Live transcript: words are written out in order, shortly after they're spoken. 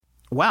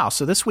Wow.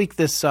 So this week,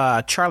 this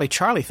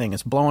Charlie thing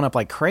is blowing up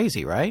like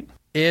crazy, right?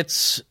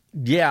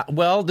 Yeah.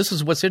 Well, this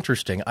is what's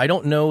interesting. I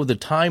don't know the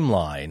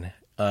timeline.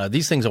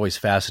 These things always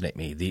fascinate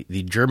me.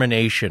 The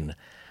germination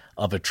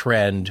of a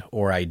trend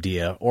or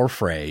idea or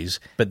phrase.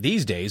 But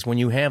these days, when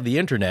you have the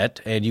internet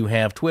and you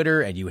have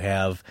Twitter and you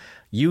have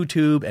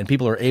YouTube and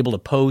people are able to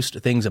post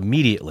things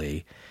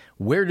immediately,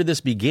 where did this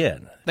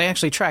begin? They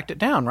actually tracked it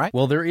down, right?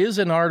 Well, there is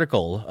an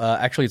article.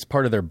 Actually, it's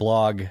part of their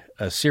blog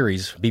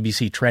series,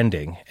 BBC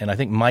Trending. And I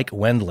think Mike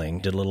Wendling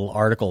did a little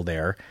article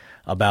there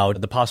about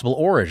the possible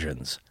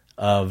origins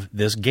of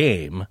this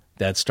game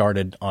that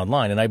started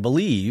online. And I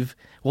believe,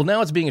 well,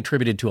 now it's being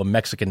attributed to a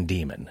Mexican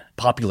demon,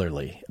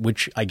 popularly,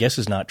 which I guess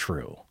is not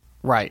true.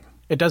 Right.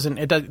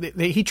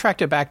 He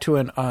tracked it back to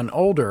an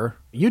older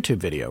YouTube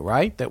video,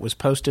 right? That was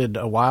posted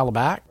a while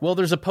back. Well,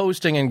 there's a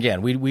posting, and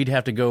again, we'd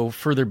have to go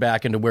further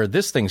back into where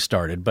this thing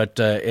started, but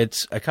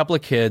it's a couple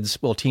of kids,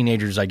 well,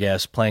 teenagers, I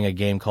guess, playing a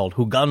game called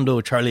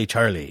Jugando Charlie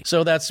Charlie.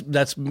 So that's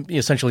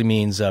essentially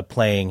means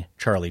playing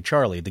Charlie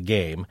Charlie, the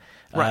game.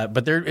 Right.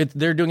 But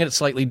they're doing it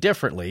slightly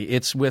differently.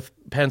 It's with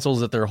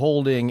pencils that they're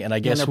holding, and I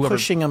guess whoever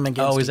pushing them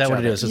against. Oh, is that what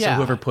it is? It's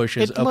whoever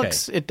pushes.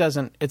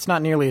 It's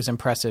not nearly as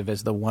impressive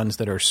as the ones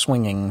that are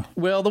swinging.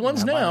 Well, the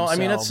ones now, I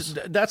mean,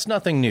 that's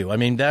nothing new. I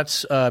mean,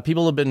 that's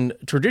people have been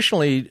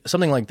traditionally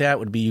something like that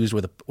would be used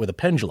with a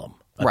pendulum,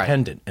 a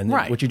pendant, and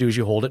what you do is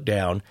you hold it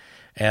down.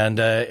 And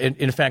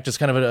in fact, it's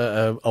kind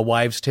of a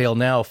wives' tale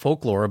now,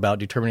 folklore about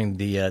determining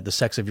the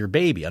sex of your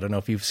baby. I don't know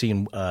if you've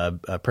seen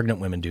pregnant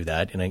women do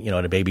that in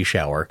a baby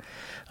shower,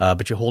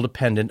 but you hold a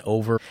pendant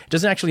over. It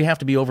doesn't actually have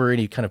to be over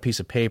any kind of piece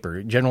of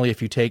paper. Generally,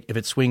 if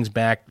it swings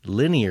back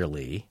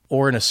linearly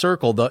or in a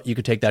circle, you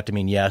could take that to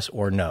mean yes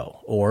or no,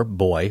 or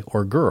boy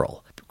or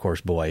girl. Of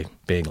course, boy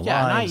being a line.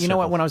 Yeah, and you know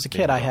what? When I was a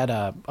kid, I had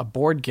a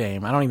board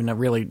game. I don't even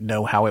really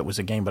know how it was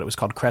a game, but it was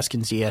called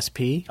Kreskin's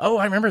ESP. Oh,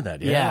 I remember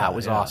that. Yeah, it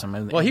was awesome.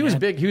 And, well, he was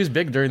big. He was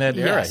big during that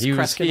era.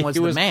 Kreskin was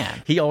the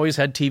man. He always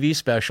had TV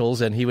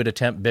specials, and he would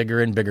attempt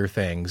bigger and bigger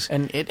things.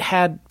 And it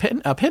had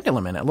a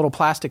pendulum in it, a little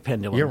plastic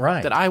pendulum. You're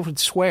right. That I would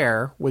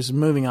swear was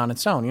moving on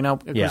its own.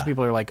 Because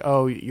people are like,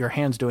 oh, your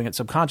hand's doing it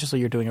subconsciously,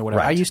 you're doing it, whatever.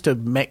 Right. I used to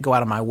go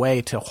out of my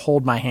way to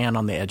hold my hand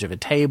on the edge of a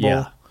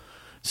table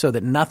so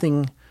that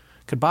nothing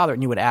could bother it,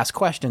 and you would ask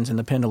questions and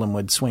the pendulum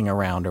would swing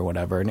around or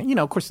whatever. And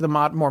of course, the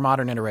more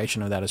modern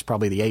iteration of that is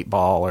probably the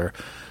 8-ball or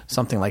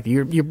something like that.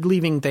 You're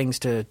leaving things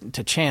to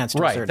chance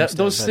to a certain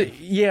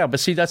extent. But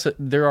see,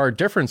 there are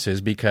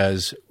differences,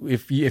 because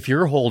if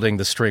you're holding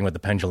the string with the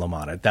pendulum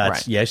on it,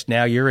 that's yes,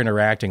 now you're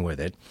interacting with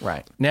it.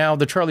 Right. Now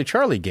the Charlie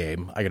Charlie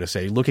game, I got to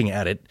say, looking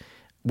at it,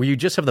 where you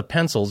just have the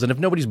pencils, and if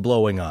nobody's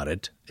blowing on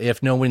it,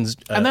 if no one's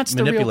and that's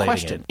the manipulating real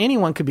question. it.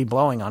 Anyone could be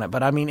blowing on it,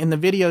 but I mean, in the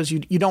videos,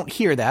 you don't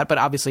hear that. But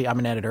obviously, I'm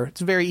an editor;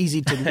 it's very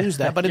easy to lose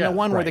that. But in the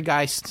one where the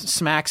guy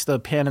smacks the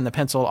pen and the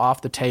pencil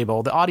off the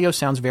table, the audio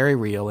sounds very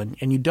real, and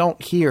you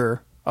don't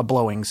hear a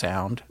blowing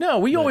sound. No,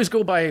 we always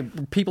go by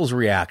people's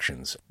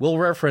reactions. We'll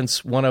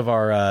reference one of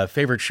our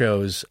favorite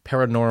shows,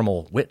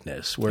 Paranormal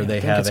Witness, where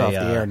they have it's off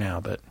the air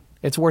now, but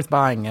it's worth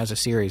buying as a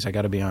series, I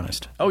got to be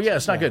honest. Oh, yeah,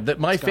 it's not good.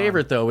 My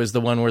favorite, though, is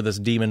the one where this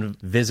demon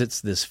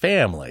visits this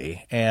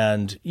family,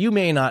 and you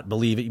may not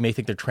believe it. You may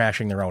think they're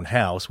trashing their own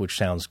house, which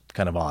sounds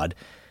kind of odd.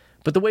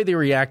 But the way they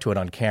react to it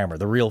on camera,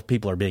 the real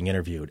people are being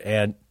interviewed,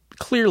 and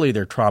clearly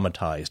they're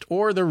traumatized,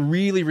 or they're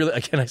really, really,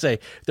 again, I say,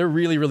 they're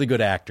really, really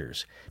good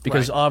actors,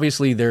 because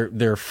obviously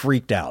they're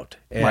freaked out,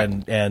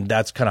 and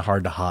that's kind of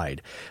hard to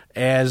hide.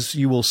 As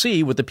you will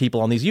see with the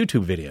people on these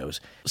YouTube videos,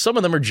 some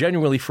of them are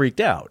genuinely freaked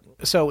out.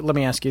 So let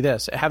me ask you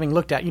this. Having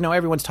looked at,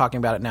 everyone's talking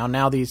about it now.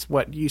 Now these,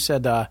 what you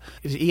said,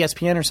 is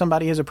ESPN or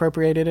somebody has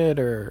appropriated it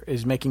or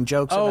is making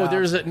jokes about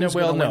there's a, no,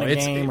 well, no.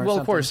 It's, well,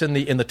 of course, in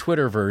the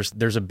Twitterverse,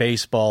 there's a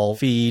baseball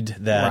feed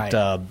that,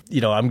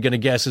 I'm going to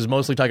guess is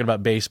mostly talking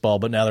about baseball,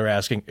 but now they're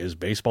asking, is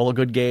baseball a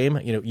good game?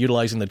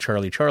 Utilizing the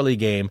Charlie Charlie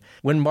game.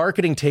 When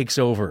marketing takes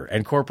over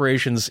and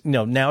corporations,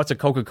 now it's a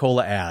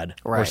Coca-Cola ad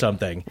or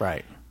something.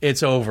 Right.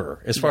 It's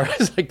over as far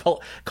as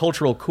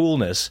cultural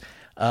coolness.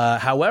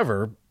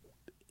 However,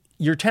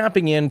 you're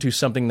tapping into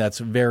something that's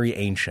very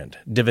ancient,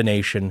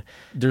 divination.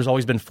 There's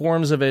always been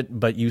forms of it,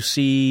 but you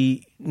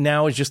see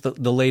now is just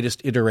the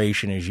latest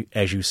iteration,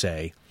 as you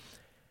say,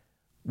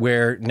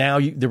 where now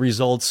the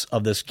results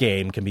of this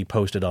game can be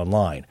posted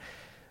online.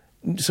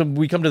 So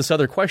we come to this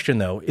other question,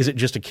 though. Is it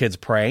just a kid's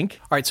prank?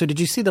 All right, so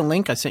did you see the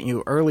link I sent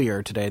you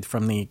earlier today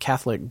from the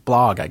Catholic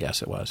blog, I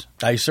guess it was?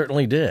 I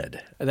certainly did.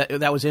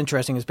 That was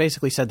interesting. It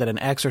basically said that an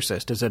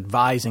exorcist is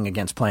advising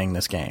against playing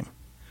this game.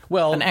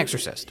 Well, an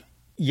exorcist.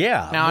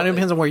 Yeah. Now, it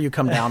depends on where you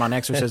come down on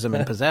exorcism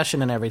and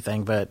possession and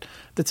everything, but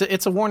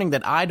it's a warning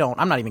that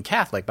I'm not even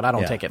Catholic, but I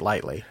don't take it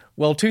lightly.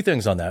 Well, two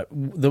things on that.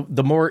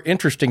 The more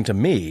interesting to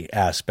me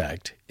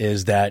aspect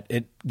is that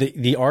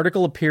the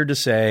article appeared to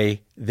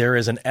say there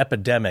is an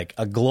epidemic,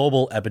 a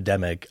global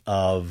epidemic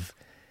of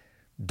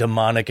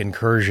demonic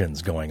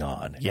incursions going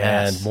on.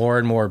 Yes.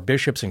 And more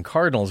bishops and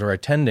cardinals are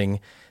attending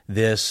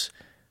this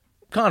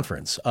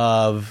conference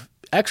of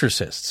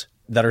exorcists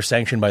that are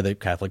sanctioned by the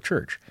Catholic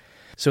Church.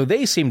 So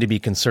they seem to be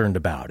concerned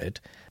about it,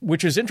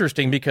 which is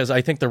interesting because I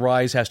think the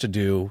rise has to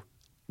do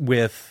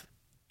with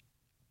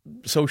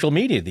social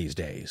media these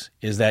days.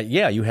 Is that,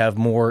 you have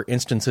more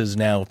instances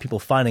now of people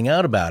finding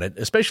out about it,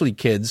 especially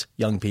kids,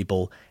 young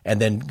people, and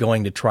then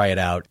going to try it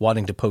out,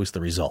 wanting to post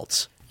the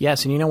results.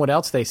 Yes, and you know what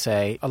else they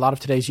say? A lot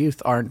of today's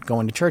youth aren't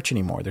going to church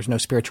anymore. There's no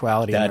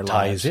spirituality in their lives. That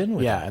ties in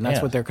with it. And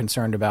that's what they're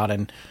concerned about.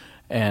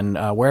 And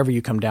wherever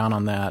you come down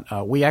on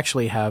that, we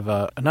actually have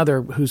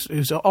another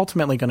who's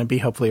ultimately going to be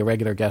hopefully a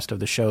regular guest of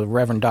the show,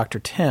 Reverend Dr.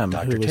 Tim,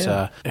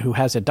 who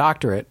has a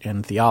doctorate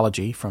in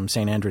theology from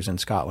St. Andrews in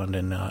Scotland,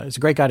 and is a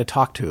great guy to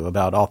talk to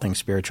about all things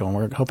spiritual. And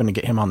we're hoping to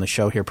get him on the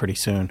show here pretty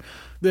soon.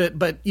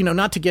 But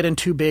not to get in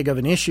too big of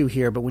an issue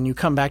here, but when you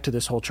come back to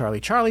this whole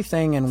Charlie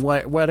thing and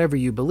whatever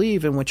you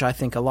believe in, which I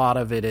think a lot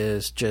of it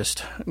is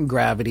just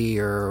gravity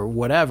or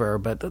whatever,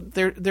 but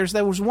there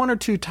was one or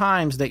two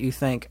times that you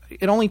think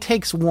it only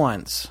takes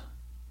once.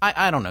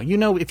 I don't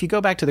know. If you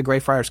go back to the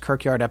Greyfriars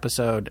Kirkyard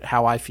episode,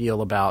 how I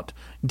feel about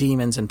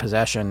demons and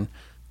possession,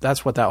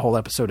 that's what that whole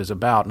episode is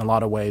about in a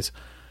lot of ways.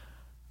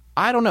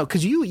 I don't know,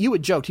 because you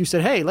had joked. You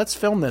said, "Hey, let's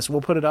film this. We'll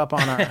put it up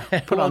on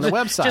on the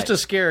website, just to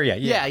scare you."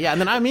 Yeah.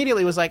 And then I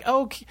immediately was like,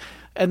 "Okay,"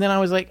 and then I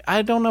was like,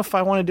 "I don't know if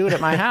I want to do it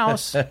at my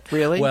house."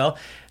 Really? Well,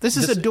 this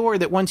is a door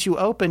that once you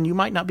open, you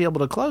might not be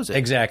able to close it.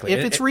 Exactly.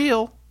 If it's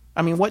real,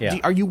 I mean,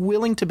 are you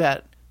willing to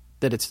bet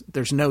that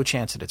there's no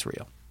chance that it's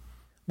real?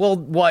 Well,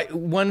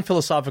 one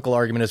philosophical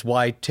argument is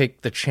why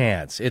take the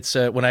chance? It's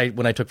when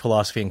I took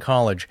philosophy in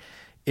college.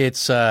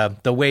 It's the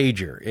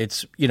wager.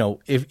 It's,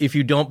 if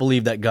you don't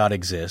believe that God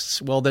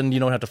exists, well, then you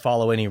don't have to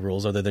follow any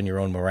rules other than your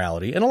own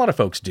morality. And a lot of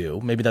folks do.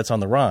 Maybe that's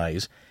on the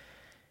rise.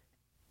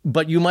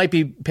 But you might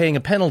be paying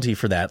a penalty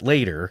for that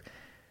later.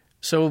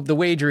 So the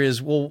wager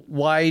is, well,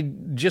 why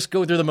just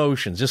go through the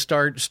motions? Just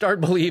start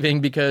believing,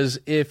 because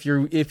if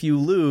you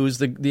lose,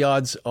 the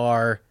odds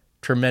are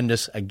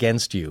tremendous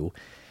against you.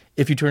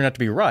 If you turn out to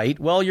be right,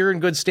 well, you're in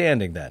good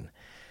standing then.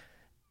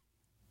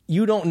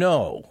 You don't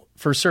know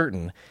for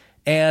certain.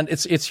 And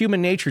it's human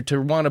nature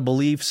to want to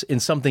believe in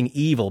something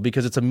evil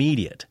because it's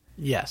immediate.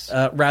 Yes.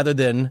 Rather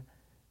than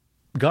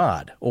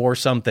God or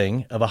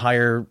something of a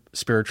higher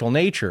spiritual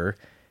nature.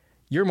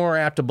 You're more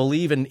apt to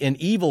believe in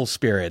evil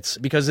spirits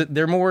because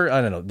they're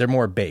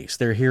more base.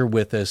 They're here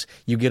with us.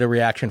 You get a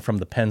reaction from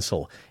the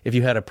pencil. If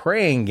you had a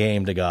praying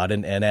game to God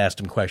and asked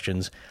him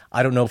questions,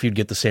 I don't know if you'd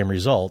get the same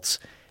results.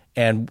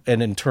 And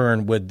in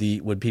turn, would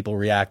people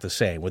react the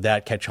same? Would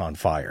that catch on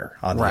fire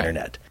on the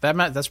internet?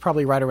 That's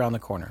probably right around the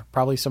corner.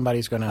 Probably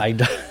somebody's going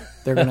to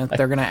they're going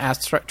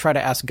to try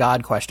to ask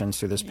God questions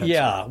through this pencil.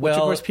 Yeah, which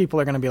of course people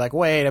are going to be like,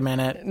 wait a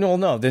minute.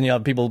 No. Then you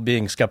have people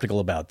being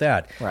skeptical about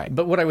that. Right.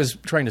 But what I was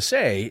trying to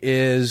say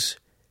is,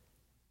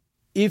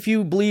 if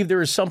you believe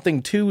there is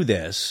something to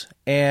this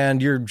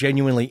and you're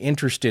genuinely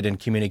interested in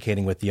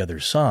communicating with the other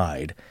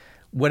side,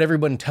 what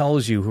everyone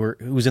tells you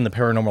who's in the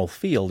paranormal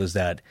field is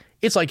that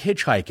it's like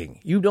hitchhiking.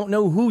 You don't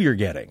know who you're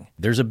getting.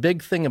 There's a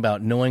big thing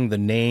about knowing the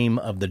name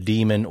of the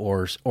demon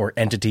or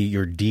entity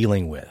you're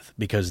dealing with,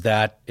 because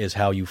that is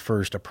how you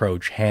first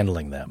approach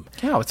handling them.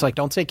 Yeah, it's like,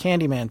 don't say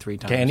Candyman 3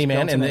 times.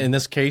 Candyman, and in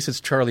this case,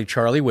 it's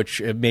Charlie,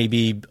 which may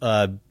be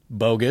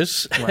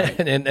bogus, right.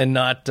 and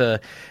not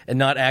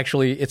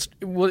actually. It's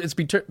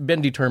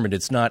been determined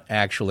it's not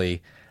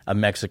actually a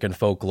Mexican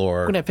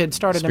folklore. When if it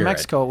started spirit. In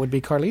Mexico, it would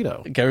be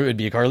Carlito. It would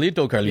be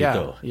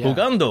Carlito. Yeah.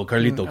 Jugando,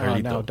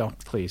 Carlito. No, don't,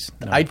 please.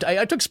 No. I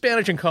took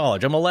Spanish in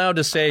college. I'm allowed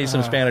to say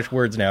some Spanish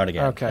words now and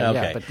again. Okay,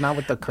 yeah, but not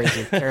with the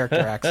crazy character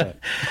accent.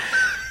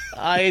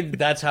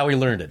 That's how we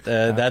learned it.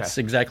 That's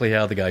exactly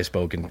how the guy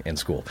spoke in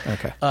school.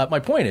 Okay.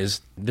 My point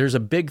is, there's a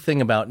big thing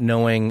about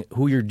knowing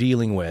who you're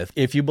dealing with.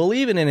 If you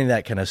believe in any of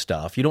that kind of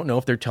stuff, you don't know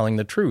if they're telling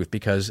the truth,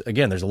 because,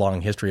 again, there's a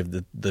long history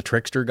of the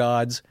trickster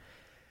gods.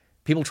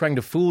 People trying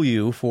to fool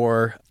you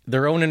for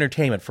their own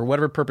entertainment, for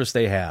whatever purpose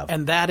they have.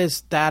 And that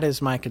is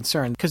my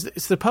concern. Because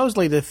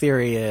supposedly the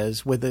theory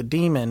is, with a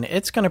demon,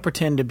 it's going to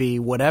pretend to be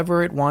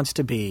whatever it wants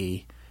to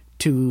be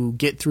to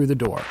get through the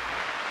door.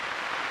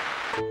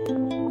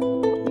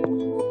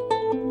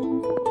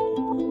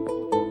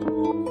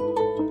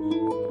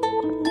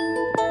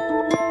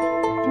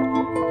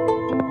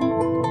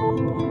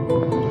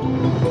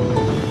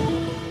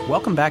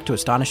 Welcome back to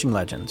Astonishing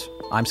Legends.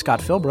 I'm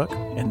Scott Philbrook,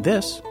 and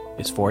this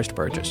is Forrest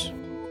Burgess.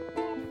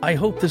 I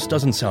hope this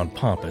doesn't sound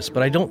pompous,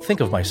 but I don't think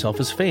of myself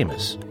as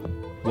famous.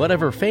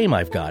 Whatever fame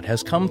I've got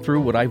has come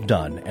through what I've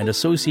done and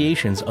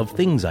associations of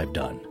things I've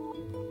done.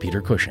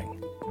 Peter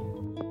Cushing.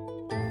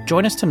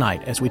 Join us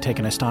tonight as we take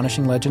an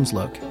Astonishing Legends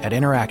look at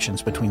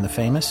interactions between the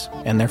famous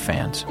and their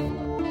fans.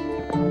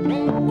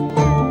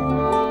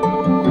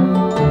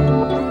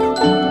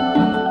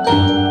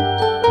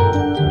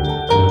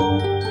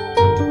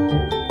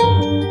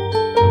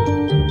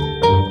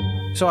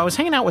 So I was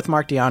hanging out with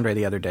Mark DeAndre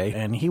the other day,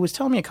 and he was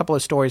telling me a couple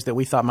of stories that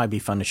we thought might be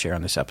fun to share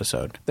on this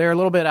episode. They're a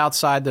little bit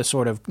outside the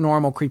sort of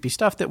normal creepy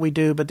stuff that we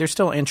do, but they're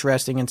still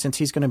interesting, and since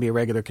he's going to be a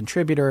regular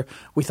contributor,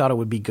 we thought it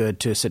would be good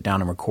to sit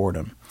down and record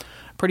them.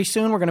 pretty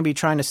soon we're going to be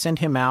trying to send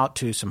him out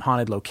to some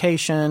haunted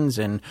locations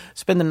and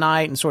spend the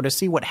night and sort of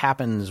see what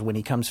happens when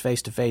he comes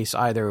face to face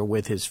either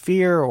with his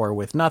fear or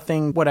with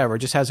nothing, whatever.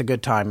 Just has a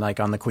good time,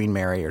 like on the Queen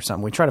Mary or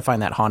something. We try to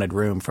find that haunted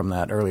room from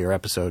that earlier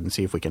episode and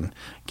see if we can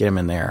get him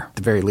in there. At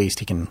the very least,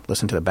 he can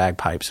listen to the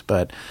bagpipes.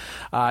 But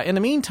in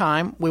the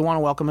meantime, we want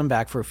to welcome him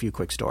back for a few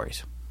quick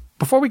stories.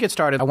 Before we get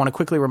started, I want to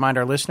quickly remind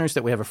our listeners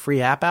that we have a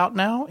free app out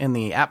now in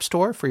the App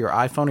Store for your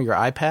iPhone or your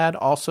iPad.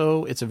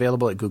 Also, it's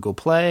available at Google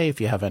Play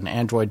if you have an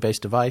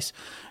Android-based device.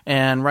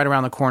 And right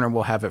around the corner,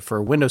 we'll have it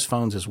for Windows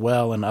phones as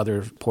well and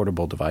other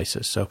portable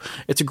devices. So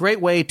it's a great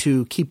way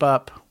to keep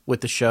up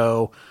with the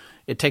show.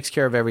 It takes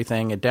care of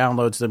everything. It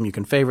downloads them. You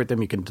can favorite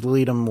them. You can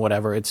delete them,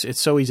 whatever. It's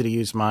so easy to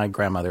use. My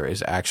grandmother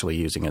is actually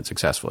using it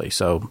successfully.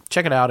 So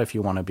check it out if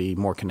you want to be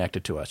more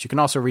connected to us. You can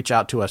also reach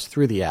out to us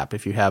through the app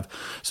if you have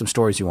some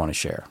stories you want to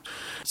share.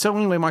 So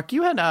anyway, Mark,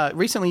 you had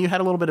recently you had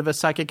a little bit of a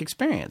psychic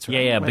experience,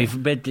 right? Yeah.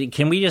 But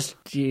can we just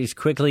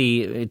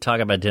quickly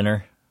talk about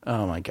dinner?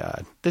 Oh, my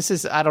God.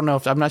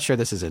 I'm not sure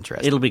this is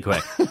interesting. It'll be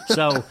quick.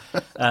 So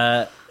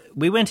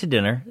we went to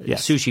dinner,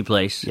 yes. Sushi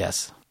place.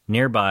 Yes.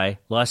 Nearby,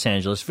 Los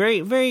Angeles. Very,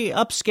 very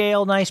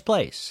upscale, nice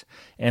place.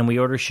 And we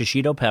ordered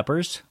shishito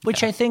peppers,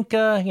 which I think,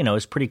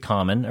 is pretty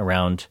common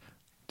around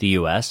the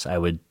U.S. I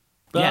would...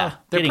 they're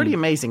pretty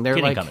amazing. They're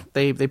like,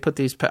 they put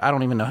these... I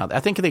don't even know how...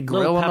 I think they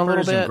grill them a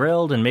little bit. And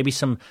grilled, and maybe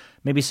some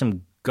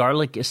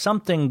garlic.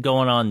 Something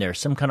going on there.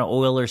 Some kind of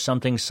oil or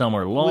something. Some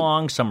are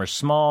long, some are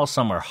small,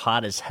 some are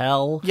hot as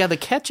hell. Yeah, the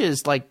catch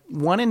is like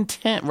 1 in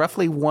 10,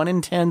 roughly 1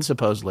 in 10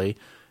 supposedly,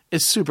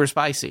 is super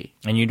spicy.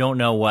 And you don't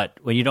know what...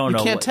 Well, you don't know...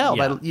 You can't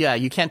tell. Yeah.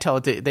 You can't tell.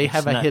 They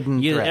have a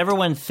hidden threat.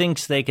 Everyone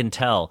thinks they can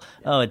tell.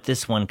 Oh, it's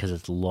this one because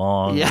it's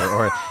long. Yeah.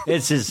 Or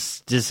it's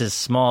just as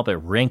small but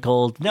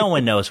wrinkled. No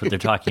one knows what they're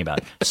talking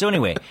about. So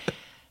anyway,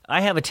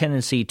 I have a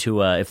tendency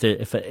to...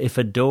 If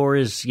a door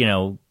is,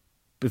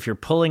 if you're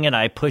pulling it,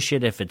 I push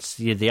it. If it's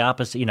the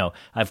opposite,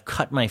 I've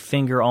cut my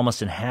finger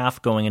almost in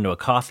half going into a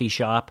coffee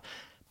shop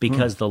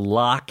because the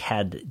lock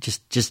had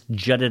just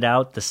jutted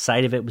out. The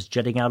side of it was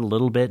jutting out a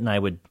little bit, and I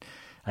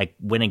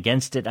went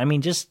against it. I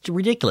mean, just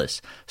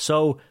ridiculous.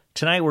 So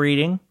tonight we're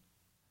eating.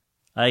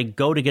 I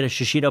go to get a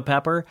shishito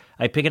pepper.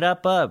 I pick it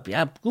up.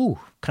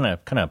 Kind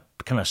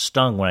of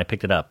stung when I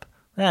picked it up.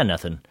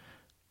 Nothing.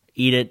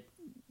 Eat it.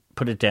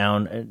 Put it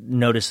down.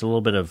 Notice a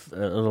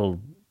little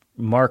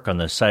mark on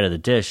the side of the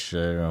dish. I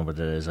don't know what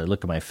it is. I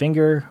look at my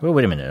finger. Oh,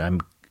 wait a minute. I'm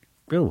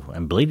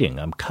bleeding.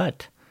 I'm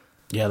cut.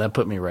 Yeah, that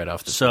put me right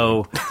off the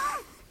So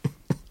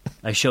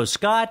I show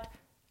Scott.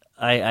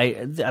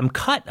 I'm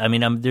cut. I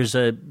mean, there's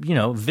a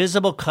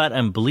visible cut.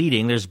 I'm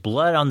bleeding. There's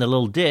blood on the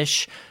little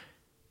dish.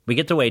 We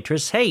get the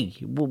waitress. Hey,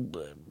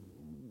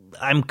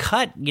 I'm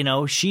cut.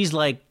 She's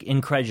like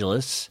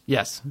incredulous.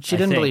 Yes, she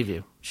didn't believe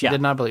you. She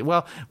did not believe.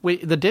 Well,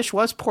 the dish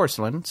was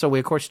porcelain, so we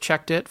of course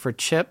checked it for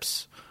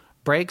chips.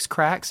 Breaks,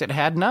 cracks, it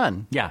had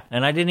none. Yeah,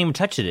 and I didn't even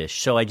touch the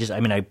dish. So I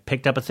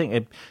picked up a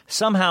thing.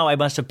 Somehow I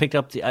must have picked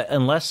up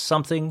unless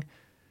something,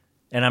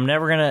 and I'm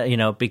never going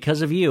to,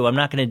 because of you, I'm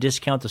not going to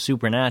discount the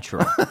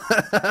supernatural.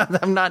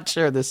 I'm not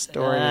sure this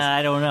story is.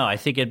 I don't know. I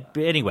think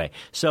anyway.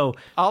 So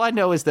all I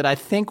know is that I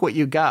think what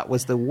you got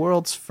was the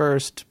world's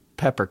first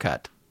pepper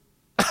cut.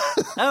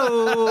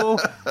 Oh.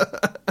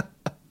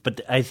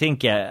 But I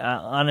think,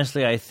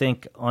 honestly, I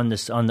think on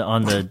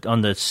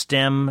the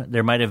stem,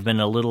 there might have been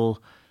a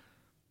little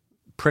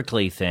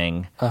prickly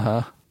thing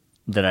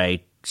that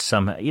I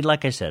somehow,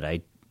 like I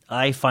said,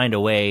 I find a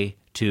way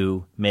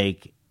to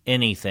make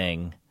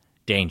anything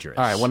dangerous.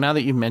 All right. Well, now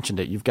that you've mentioned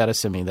it, you've got to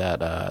send me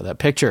that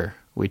picture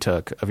we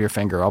took of your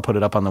finger. I'll put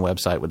it up on the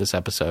website with this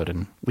episode,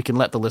 and we can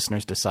let the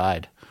listeners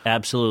decide.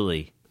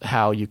 Absolutely.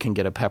 How you can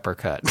get a pepper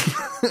cut.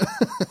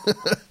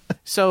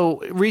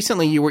 So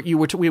recently,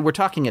 we were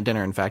talking at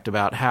dinner, in fact,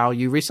 about how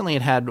you recently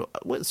had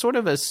sort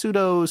of a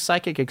pseudo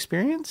psychic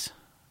experience.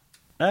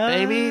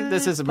 Maybe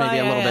this is maybe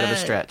a little bit of a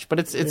stretch, but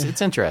it's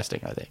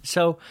interesting, I think.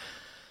 So,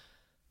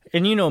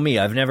 and you know me,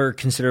 I've never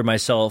considered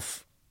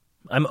myself.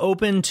 I'm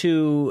open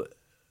to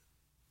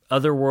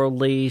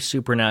otherworldly,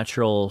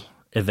 supernatural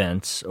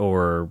events,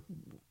 or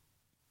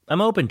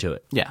I'm open to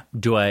it. Yeah.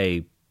 Do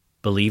I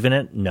believe in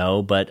it?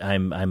 No, but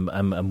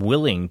I'm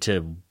willing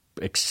to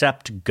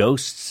accept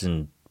ghosts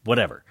and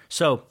whatever.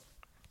 So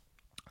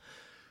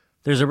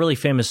there's a really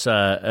famous,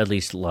 at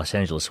least Los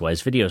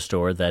Angeles-wise, video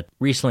store that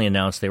recently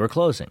announced they were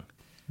closing.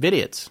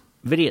 Vidiot's.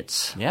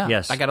 Yeah.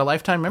 Yes. I got a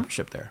lifetime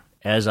membership there.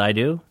 As I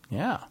do.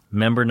 Yeah.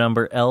 Member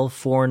number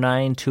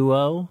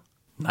L4920.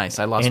 Nice.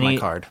 I lost my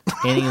card.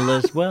 Any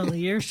list? Well,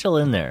 you're still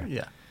in there.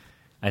 Yeah.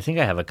 I think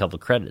I have a couple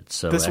credits.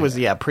 So this was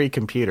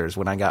pre-computers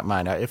when I got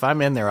mine. If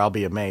I'm in there, I'll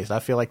be amazed. I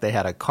feel like they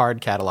had a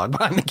card catalog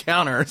behind the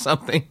counter or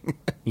something.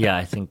 Yeah,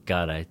 I think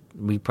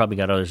we probably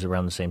got others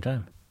around the same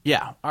time.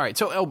 Yeah. All right.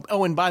 So,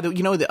 and by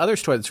the other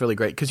store that's really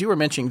great, because you were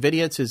mentioning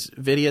Vidiot's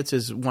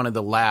is one of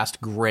the last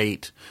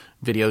great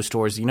video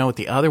stores. You know what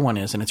the other one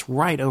is, and it's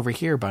right over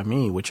here by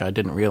me, which I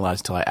didn't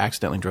realize until I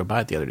accidentally drove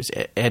by it the other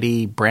day.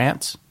 Eddie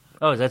Brandt's.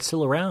 Oh, that's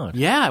still around?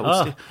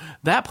 Yeah.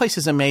 That place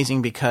is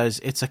amazing because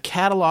it's a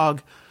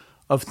catalog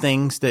of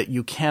things that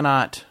you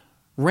cannot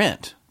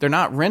rent. They're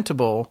not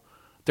rentable.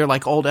 They're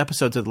like old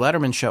episodes of the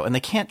Letterman Show, and they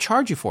can't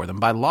charge you for them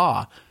by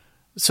law.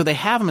 So they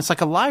have them. It's like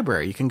a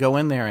library. You can go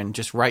in there and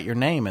just write your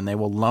name, and they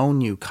will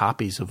loan you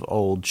copies of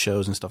old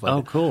shows and stuff like that.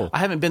 Oh, cool. I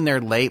haven't been there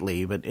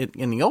lately, but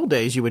in the old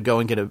days, you would go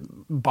and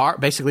get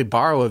basically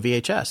borrow a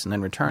VHS and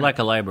then return it. Like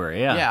a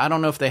library, yeah. Yeah, I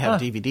don't know if they have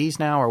DVDs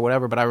now or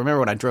whatever, but I remember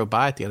when I drove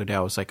by it the other day,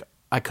 I was like,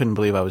 I couldn't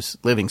believe I was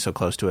living so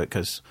close to it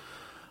because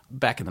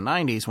back in the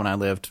 90s when I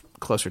lived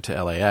closer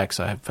to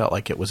LAX, I felt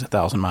like it was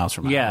 1,000 miles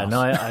from my house. Yeah,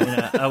 no,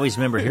 I always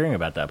remember hearing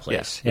about that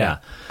place. Yeah.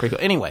 Pretty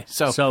cool. Anyway,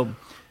 so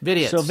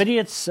Vidiots. So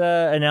Vidiots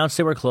announced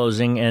they were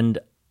closing, and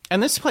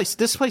this place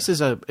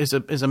is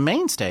a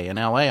mainstay in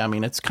LA. I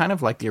mean, it's kind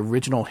of like the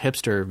original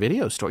hipster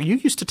video store. You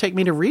used to take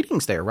me to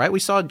readings there, right?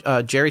 We saw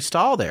Jerry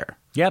Stahl there.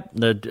 Yep,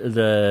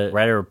 the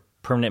writer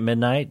Permanent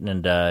Midnight,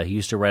 and he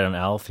used to write on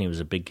Alf, and he was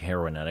a big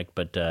heroin addict.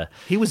 But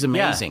he was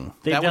amazing.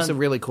 Yeah, that was a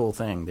really cool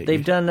thing.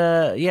 They've kind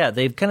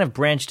of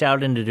branched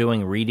out into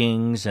doing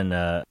readings, and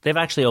they've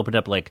actually opened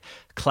up like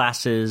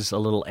classes, a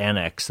little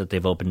annex that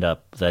they've opened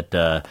up that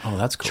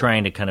that's cool.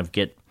 Trying to kind of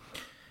get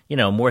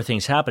more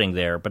things happening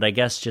there. But I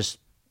guess just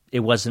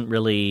it wasn't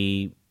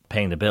really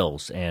paying the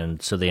bills,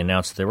 and so they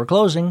announced that they were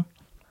closing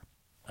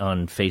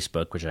on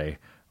Facebook, which I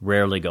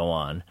rarely go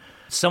on.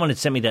 Someone had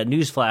sent me that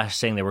news flash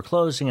saying they were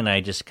closing, and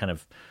I just kind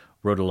of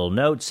wrote a little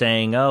note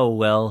saying, oh,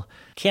 well,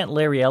 can't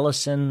Larry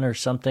Ellison or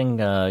something,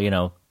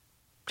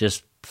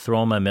 just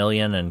throw him $1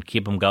 million and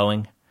keep him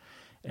going?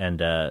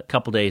 And a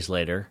couple days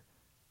later,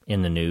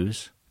 in the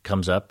news,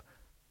 comes up,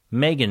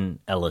 Megan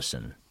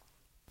Ellison.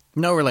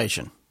 No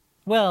relation.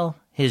 Well,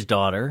 his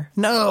daughter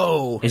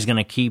is going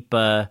to keep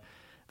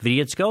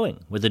Vidiots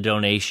going with a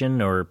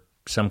donation or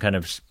some kind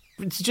of...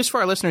 Just for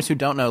our listeners who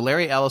don't know,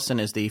 Larry Ellison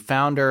is the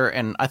founder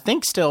and I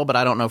think still, but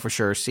I don't know for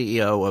sure,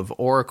 CEO of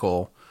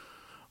Oracle,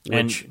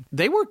 which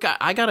they were,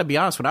 I got to be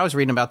honest, when I was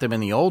reading about them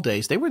in the old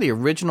days, they were the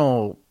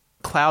original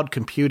cloud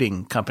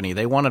computing company.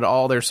 They wanted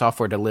all their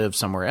software to live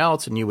somewhere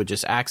else and you would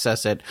just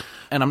access it.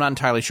 And I'm not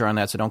entirely sure on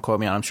that, so don't quote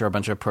me on it. I'm sure a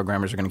bunch of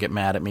programmers are going to get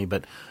mad at me,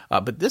 but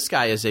this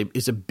guy is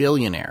a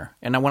billionaire.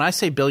 And when I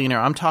say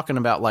billionaire, I'm talking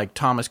about like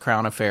Thomas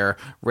Crown Affair,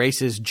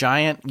 races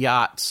giant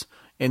yachts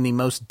in the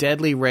most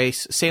deadly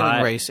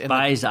sailing race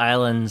buys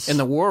islands in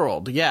the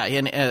world. Yeah,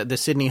 in the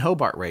Sydney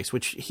Hobart race,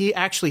 which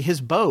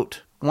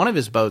one of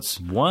his boats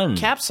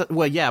capsized.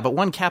 Well, yeah, but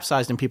one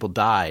capsized and people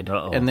died.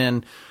 Uh-oh.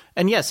 And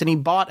he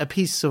bought a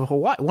piece of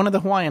Hawaii, one of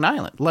the Hawaiian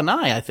islands,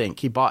 Lanai, I think.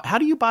 He bought. How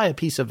do you buy a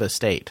piece of a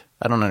state?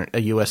 I don't know,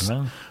 a U.S.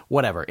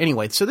 whatever.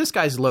 Anyway, so this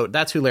guy's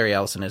that's who Larry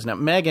Ellison is. Now,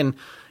 Megan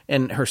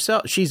and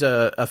herself, she's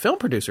a film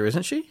producer,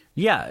 isn't she?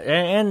 Yeah,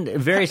 and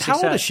very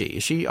successful. How old is she?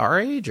 Is she our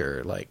age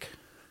or like?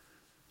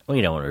 Well,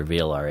 you don't want to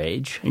reveal our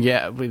age.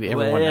 Yeah,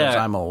 everyone knows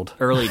I'm old.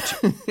 Early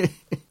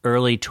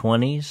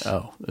 20s.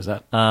 Oh, is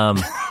that?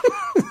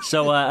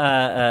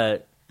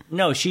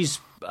 No, she's.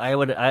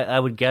 I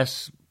would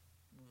guess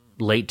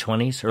late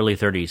 20s, early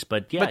 30s.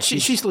 But yeah, but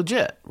she's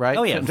legit, right?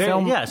 Oh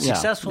yeah,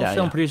 successful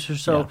film producer.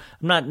 So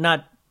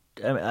not.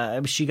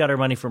 She got her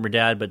money from her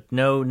dad, but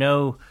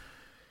no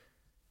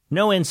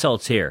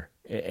insults here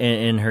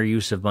in her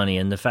use of money,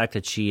 and the fact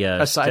that she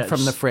aside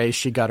from the phrase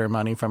she got her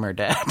money from her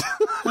dad.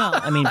 Well,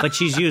 I mean, but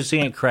she's using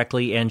it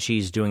correctly, and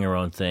she's doing her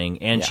own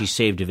thing, and she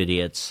saved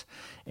Vidiots,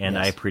 and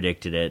I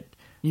predicted it.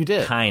 You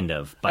did, kind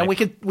of, and we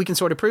can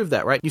sort of prove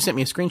that, right? You sent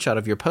me a screenshot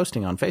of your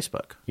posting on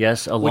Facebook.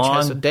 Yes, which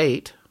has a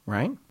date,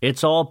 right?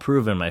 It's all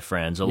proven, my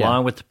friends,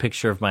 along with the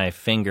picture of my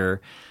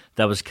finger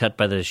that was cut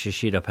by the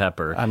shishito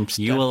pepper.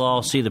 You will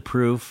all see the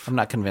proof. I'm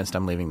not convinced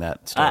I'm leaving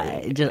that story.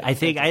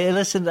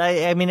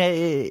 I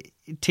mean,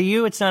 to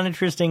you it's not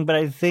interesting, but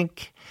I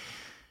think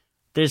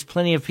there's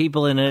plenty of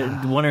people in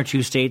one or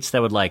two states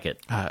that would like it.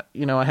 I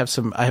have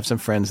some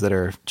friends that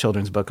are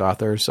children's book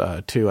authors.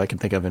 Two I can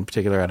think of in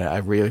particular, and I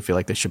really feel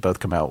like they should both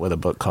come out with a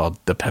book called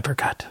The Pepper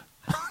Cut.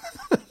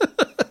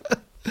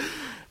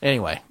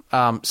 Anyway,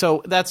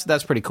 so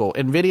that's pretty cool.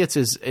 And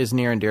Vidiots is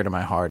near and dear to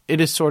my heart. It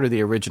is sort of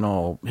the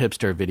original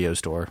hipster video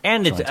store,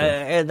 and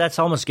that's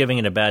almost giving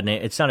it a bad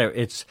name. It's not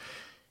it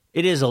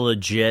is a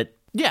legit.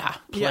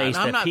 Place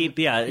that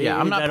people.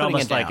 I'm not that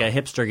almost like a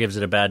hipster gives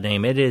it a bad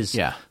name. It is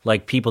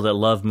like people that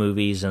love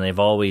movies and they've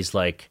always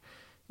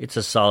it's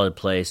a solid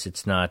place.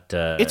 It's not.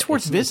 It's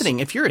worth visiting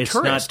if you're a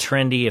tourist. It's not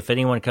trendy. If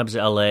anyone comes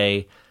to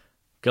LA,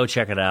 go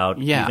check it out.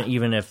 Yeah.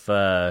 Even if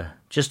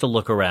just to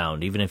look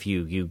around, even if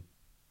you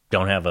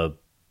don't have a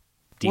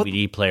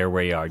DVD player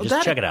where you are,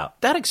 just check it out.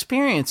 That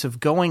experience of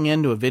going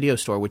into a video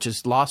store, which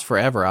is lost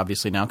forever,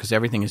 obviously now because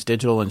everything is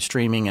digital and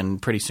streaming,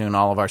 and pretty soon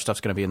all of our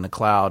stuff's going to be in the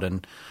cloud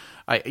and.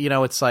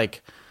 It's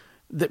like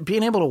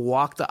being able to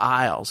walk the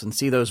aisles and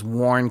see those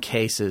worn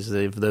cases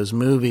of those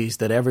movies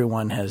that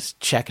everyone has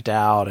checked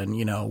out and,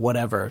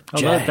 whatever.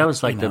 That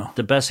was like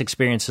the best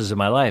experiences of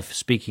my life.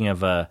 Speaking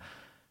of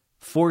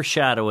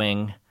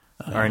foreshadowing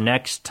our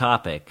next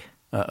topic.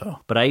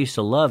 But I used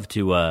to love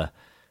to,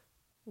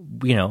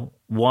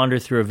 wander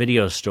through a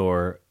video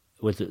store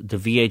with the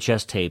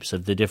VHS tapes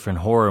of the different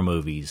horror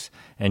movies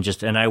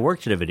and I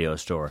worked at a video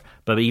store.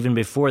 But even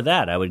before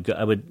that, I would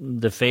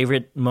the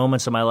favorite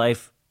moments of my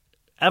life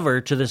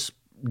ever to this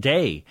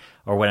day,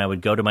 or when I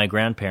would go to my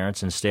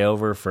grandparents and stay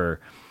over for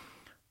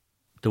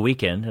the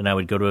weekend, and I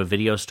would go to a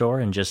video store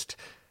and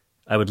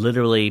I would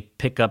literally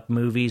pick up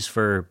movies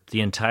for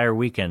the entire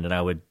weekend, and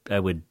I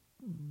would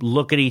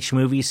look at each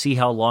movie, see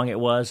how long it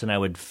was, and I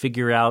would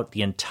figure out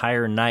the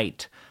entire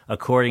night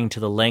according to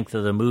the length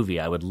of the movie.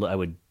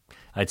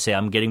 I'd say,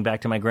 I'm getting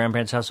back to my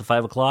grandparents' house at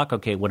 5 o'clock.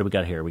 Okay, what do we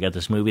got here? We got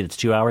this movie that's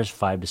 2 hours,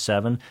 5 to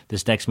 7.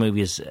 This next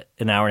movie is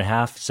an hour and a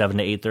half, 7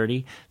 to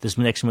 8:30. This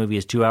next movie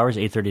is 2 hours,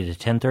 8:30 to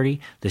 10:30.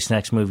 This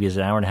next movie is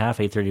an hour and a half,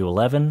 8:30 to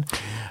 11.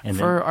 And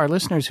for our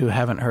listeners who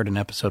haven't heard an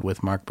episode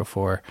with Mark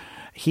before,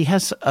 he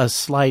has a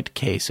slight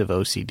case of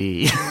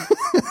OCD.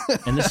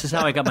 And this is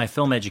how I got my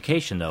film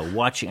education, though.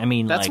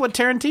 That's what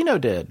Tarantino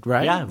did,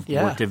 right?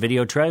 Yeah. Worked at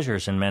Video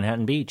Treasures in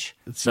Manhattan Beach.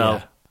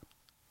 So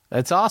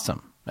that's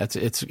awesome.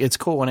 It's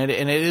cool, and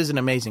it is an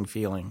amazing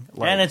feeling.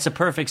 And it's a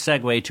perfect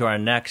segue to our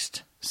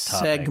next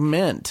topic.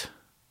 Segment.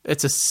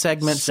 It's a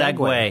segment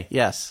segue.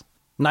 Yes.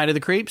 Night of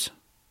the Creeps?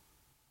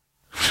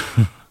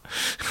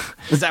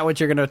 Is that what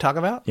you're going to talk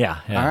about? Yeah.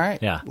 All right.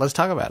 Yeah. Let's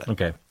talk about it.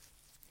 Okay.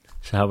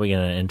 So how are we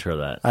going to intro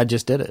that? I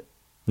just did it.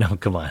 No,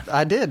 come on.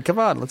 I did. Come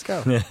on. Let's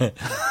go.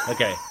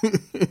 Okay.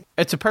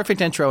 It's a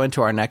perfect intro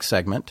into our next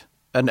segment,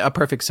 and a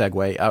perfect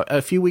segue.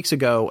 A few weeks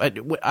ago,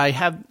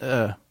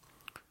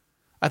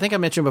 I think I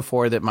mentioned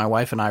before that my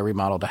wife and I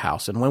remodeled a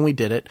house, and when we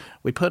did it,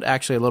 we put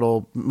actually a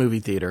little movie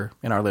theater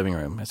in our living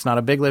room. It's not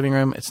a big living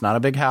room. It's not a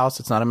big house.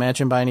 It's not a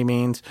mansion by any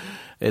means.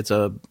 It's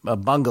a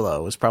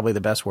bungalow is probably the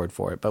best word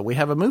for it. But we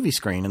have a movie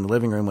screen in the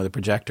living room with a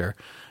projector,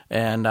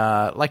 and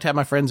I like to have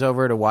my friends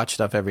over to watch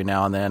stuff every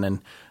now and then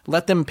and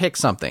let them pick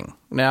something.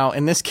 Now,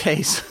 in this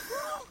case,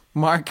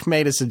 Mark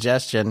made a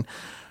suggestion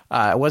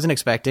I wasn't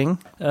expecting.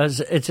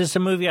 It's just a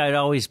movie I'd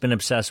always been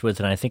obsessed with,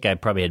 and I think I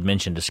probably had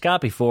mentioned to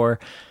Scott before.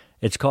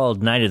 It's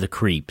called Night of the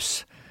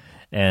Creeps.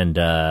 And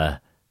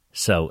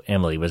so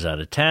Emily was out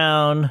of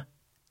town.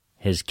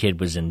 His kid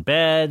was in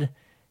bed.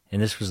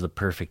 And this was the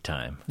perfect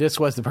time. This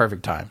was the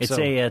perfect time. So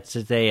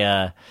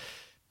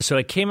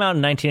it came out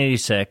in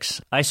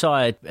 1986. I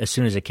saw it as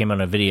soon as it came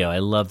out on video. I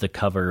love the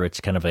cover. It's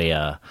kind of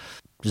a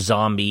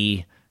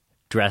zombie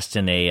dressed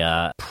in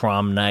a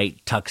prom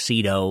night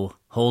tuxedo,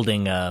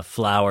 holding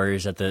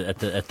flowers at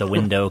the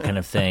window kind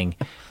of thing.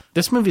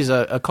 This movie's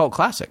a cult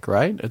classic,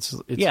 right? It's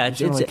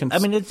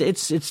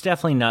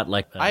definitely not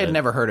like I had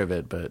never heard of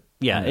it, but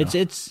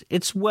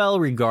it's well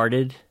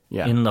regarded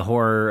in the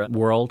horror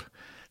world.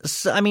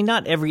 So,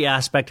 not every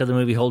aspect of the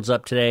movie holds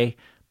up today,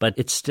 but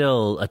it's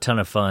still a ton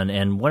of fun.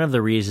 And one of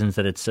the reasons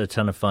that it's a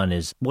ton of fun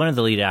is one of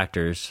the lead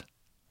actors,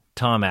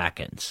 Tom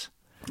Atkins,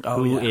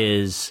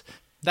 is.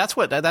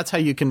 That's how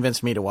you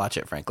convinced me to watch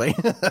it, frankly.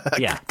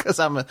 Yeah, because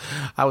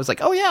I was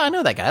like, oh yeah, I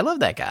know that guy. I love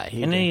that guy. I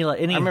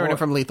remember him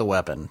from Lethal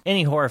Weapon.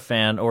 Any horror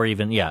fan, or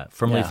even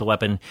Lethal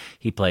Weapon,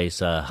 he plays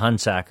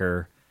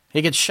Hunsaker.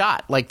 He gets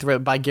shot by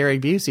Gary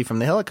Busey from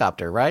the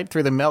helicopter, right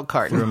through the milk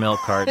carton. Through a milk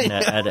carton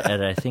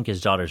at I think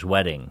his daughter's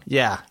wedding.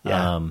 Yeah.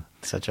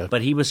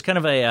 But he was kind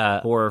of a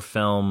horror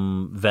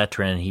film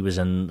veteran. He was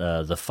in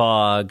The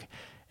Fog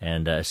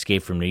and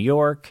Escape from New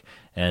York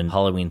and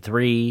Halloween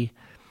 3.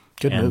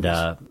 Good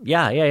movies.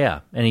 Yeah.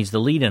 And he's the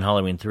lead in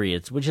Halloween 3,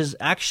 which is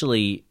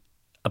actually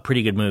a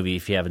pretty good movie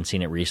if you haven't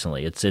seen it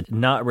recently. It's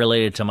not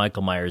related to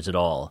Michael Myers at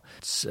all.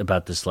 It's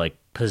about this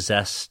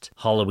possessed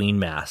Halloween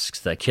masks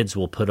that kids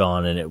will put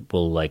on and it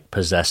will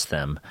possess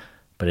them.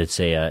 But it's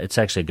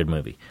actually a good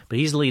movie. But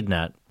he's leading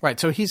that. Right,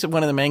 so he's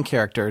one of the main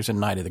characters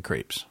in Night of the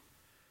Creeps.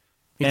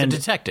 He's a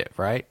detective,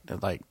 right?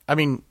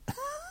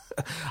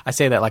 I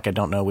say that like I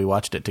don't know. We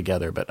watched it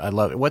together, but I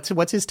love it. What's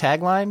his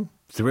tagline?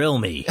 Thrill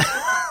me.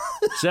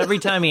 So every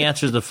time he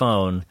answers the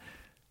phone,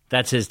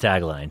 that's his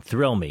tagline,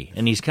 thrill me.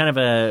 And he's kind of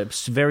a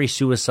very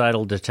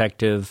suicidal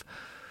detective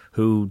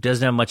who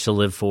doesn't have much to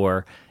live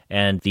for.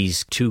 And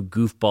these two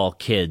goofball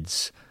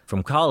kids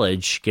from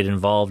college get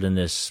involved in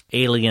this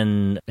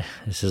alien.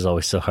 This is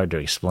always so hard to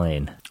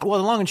explain. Well,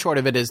 the long and short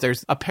of it is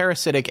there's a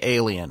parasitic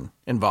alien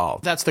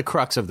involved. That's the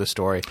crux of the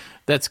story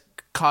that's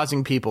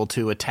causing people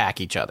to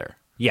attack each other.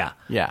 Yeah.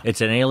 Yeah.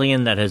 It's an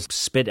alien that has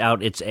spit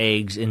out its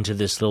eggs into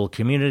this little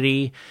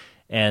community.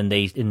 And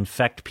they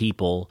infect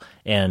people,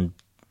 and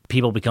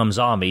people become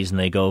zombies, and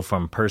they go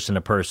from person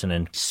to person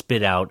and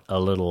spit out a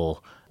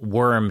little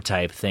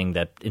worm-type thing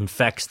that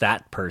infects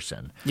that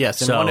person.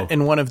 Yes,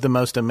 in one of the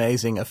most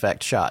amazing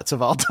effect shots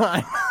of all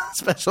time,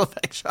 special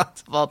effect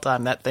shots of all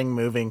time, that thing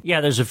moving.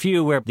 Yeah, there's a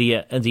few where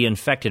the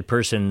infected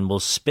person will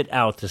spit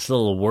out this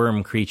little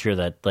worm creature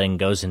that then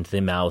goes into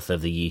the mouth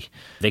of the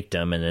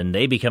victim, and then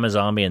they become a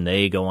zombie, and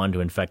they go on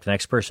to infect the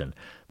next person.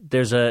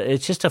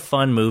 It's just a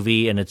fun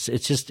movie, and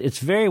it's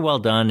very well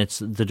done. It's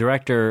the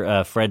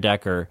director Fred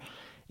Decker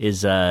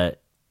is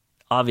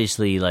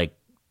obviously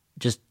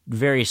just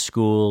very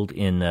schooled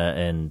in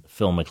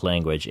filmic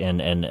language,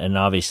 and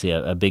obviously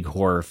a big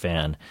horror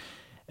fan.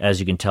 As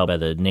you can tell by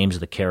the names of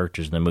the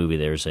characters in the movie,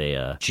 there's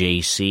a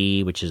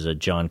JC, which is a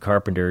John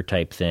Carpenter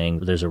type thing.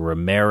 There's a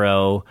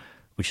Romero,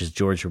 which is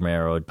George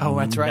Romero. Oh,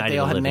 that's right. They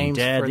all have names.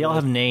 They all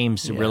have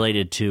names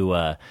related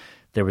to.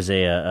 There was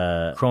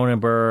a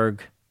Cronenberg.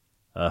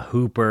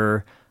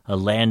 Hooper, a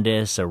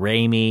Landis, a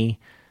Raimi.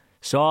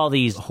 So all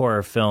these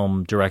horror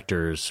film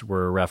directors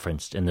were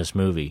referenced in this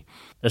movie.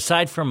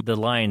 Aside from the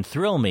line,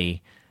 "Thrill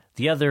me,"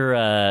 the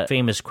other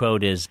famous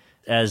quote is,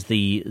 as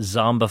the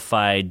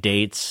zombified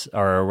dates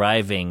are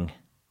arriving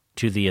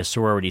to the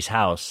sorority's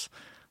house,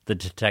 the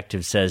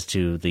detective says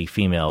to the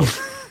females,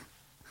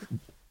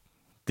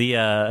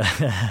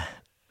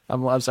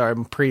 I'm sorry,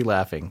 I'm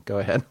pre-laughing. Go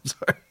ahead. I'm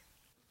sorry.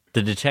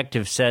 The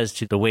detective says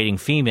to the waiting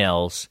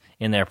females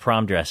in their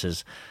prom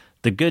dresses,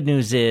 "The good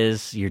news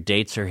is your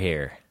dates are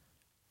here.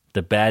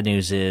 The bad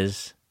news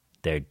is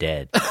they're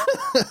dead."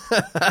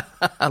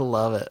 I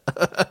love it.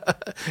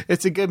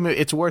 It's a good movie.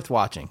 It's worth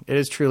watching. It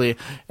is truly,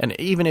 and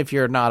even if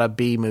you're not a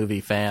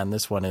B-movie fan,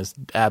 this one is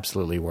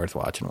absolutely worth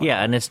watching.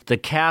 Yeah, and the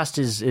cast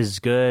is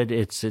good.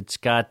 It's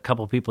got a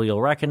couple people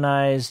you'll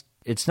recognize.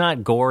 It's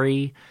not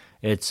gory.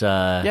 It's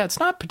it's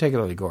not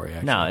particularly gory,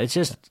 actually. No, it's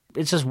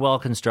just well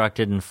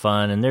constructed and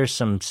fun, and there's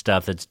some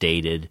stuff that's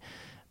dated,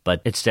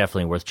 but it's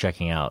definitely worth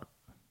checking out.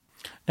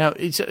 Now,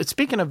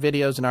 speaking of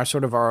videos and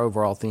our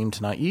overall theme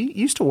tonight, you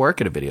used to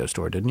work at a video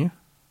store, didn't you?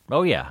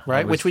 Oh yeah,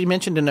 right, which we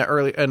mentioned in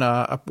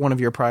one of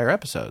your prior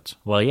episodes.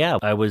 Well, yeah,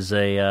 I was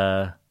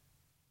a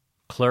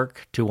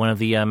clerk to one of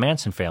the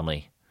Manson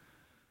family.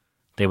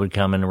 They would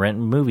come and rent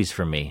movies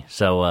from me.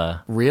 So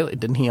really,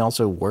 didn't he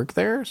also work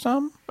there?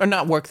 Or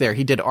not work there?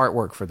 He did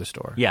artwork for the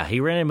store. Yeah, he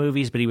rented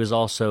movies, but he was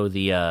also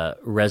the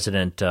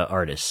resident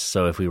artist.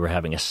 So if we were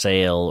having a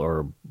sale,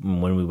 or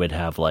when we would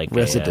have like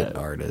resident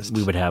artist,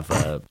 we would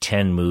have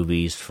 10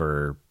 movies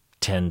for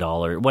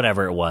 $10,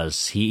 whatever it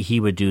was. He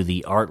would do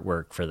the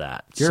artwork for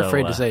that. You're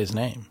afraid to say his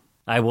name.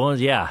 I won't.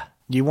 Yeah,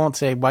 you won't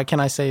say. Why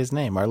can't I say his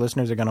name? Our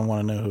listeners are going to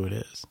want to know who it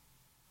is.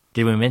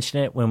 Did we mention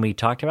it when we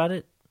talked about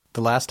it?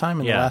 The last time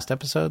in the last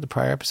episode, the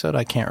prior episode,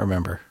 I can't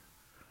remember.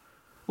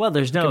 Well,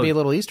 there's no... It could be a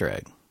little Easter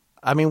egg.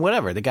 I mean,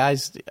 whatever. The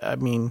guy's,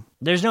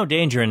 there's no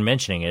danger in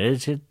mentioning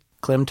it.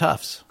 Clem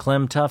Tufts.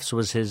 Clem Tufts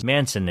was his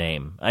Manson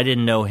name. I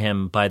didn't know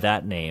him by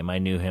that name. I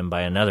knew him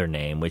by another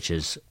name, which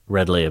is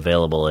readily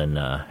available in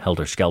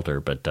Helter Skelter,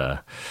 but the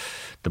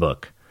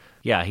book.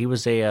 Yeah, he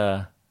was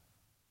a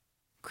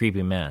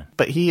creepy man.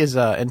 But he is,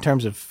 in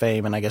terms of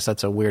fame, and I guess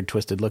that's a weird,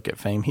 twisted look at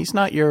fame, he's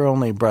not your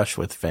only brush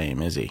with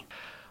fame, is he?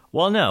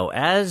 Well, no.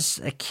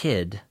 As a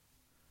kid,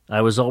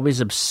 I was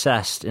always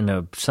obsessed I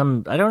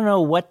don't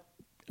know what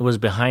was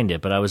behind it,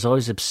 but I was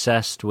always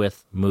obsessed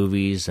with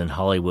movies and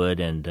Hollywood,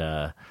 and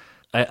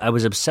I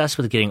was obsessed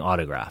with getting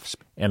autographs.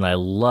 And I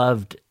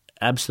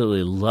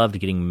absolutely loved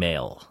getting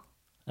mail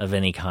of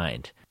any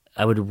kind.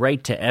 I would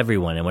write to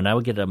everyone, and when I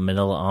would get a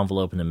manila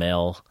envelope in the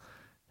mail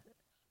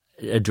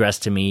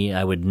addressed to me,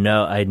 I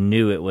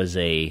knew it was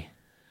an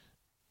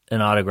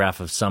autograph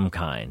of some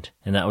kind,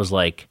 and that was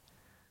like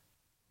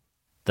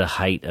the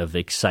height of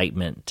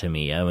excitement to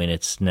me. I mean,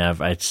 it's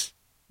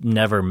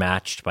never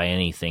matched by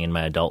anything in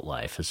my adult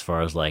life as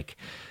far as like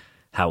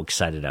how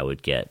excited I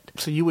would get.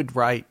 So you would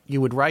write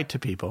to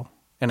people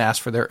and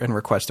ask for and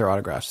request their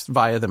autographs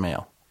via the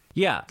mail.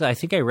 Yeah, I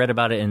think I read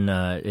about it in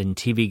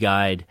TV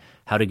Guide,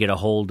 how to get a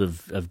hold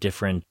of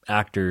different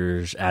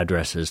actors'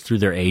 addresses through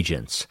their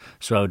agents.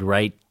 So I would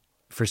write,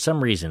 for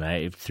some reason,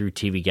 through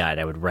TV Guide,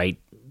 I would write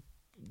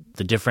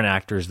the different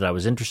actors that I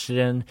was interested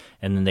in,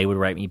 and then they would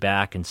write me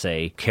back and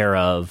say, care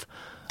of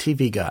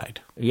TV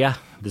Guide. Yeah,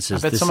 I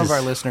bet some of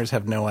our listeners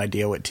have no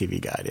idea what TV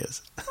Guide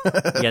is.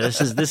 Yeah, this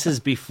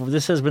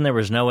is when there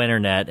was no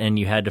internet, and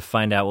you had to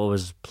find out what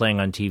was playing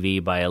on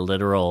TV by a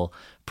literal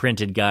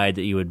printed guide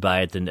that you would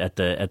buy at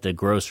the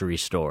grocery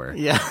store.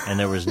 Yeah, and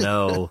there was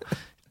no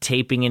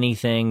taping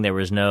anything. There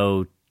was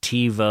no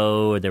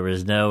TiVo, there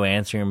was no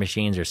answering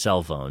machines or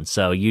cell phones,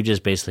 so you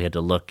just basically had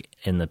to look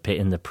in the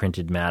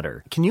printed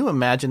matter. Can you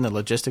imagine the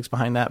logistics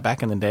behind that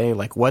back in the day?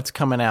 Like, what's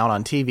coming out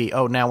on TV?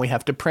 Oh, now we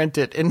have to print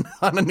it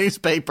on a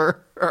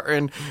newspaper,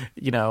 we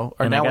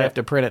have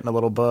to print it in a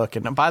little book.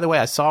 And by the way,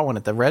 I saw one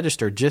at the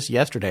register just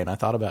yesterday, and I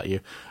thought about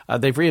you.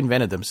 They've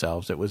reinvented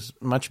themselves. It was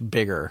much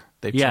bigger.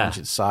 They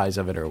changed the size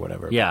of it or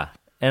whatever. Yeah,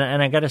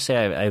 and I got to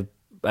say,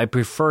 I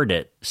preferred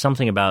it.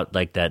 Something about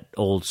like that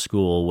old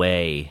school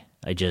way.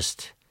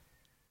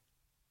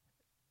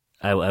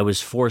 I was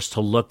forced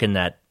to look in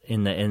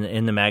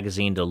the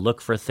magazine to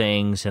look for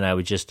things, and I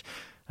would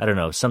I don't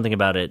know, something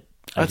about it.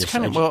 It's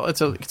kind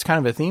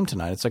of a theme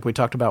tonight. It's like we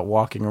talked about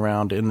walking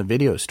around in the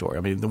video store.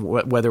 I mean,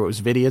 whether it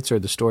was Vidiot's or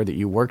the store that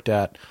you worked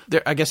at,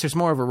 I guess there's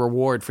more of a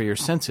reward for your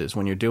senses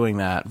when you're doing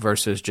that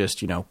versus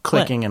just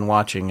clicking and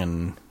watching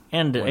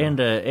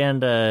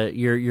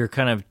you're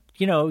kind of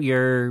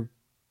you're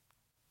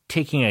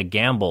taking a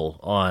gamble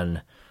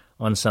on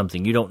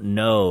something you don't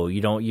know,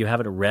 you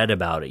haven't read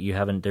about it,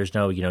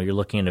 you're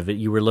looking in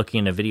you were looking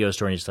in a video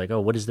store and you're just like,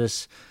 oh, what is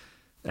this?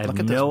 I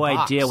have no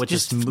idea what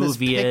this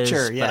movie is,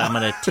 but I'm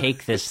going to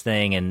take this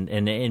thing, and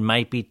it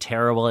might be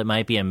terrible, it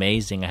might be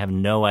amazing. I have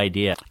no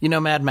idea.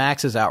 Mad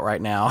Max is out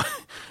right now,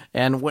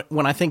 and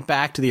when I think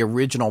back to the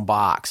original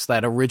box,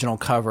 that original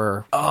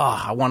cover,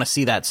 I want to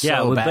see that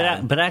so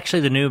bad. But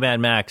actually, the new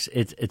Mad Max,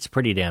 it's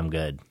pretty damn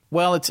good.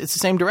 Well, it's the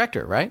same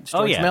director, right?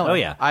 George Miller. Oh,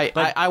 yeah.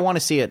 I want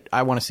to see it.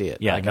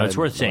 Yeah, it's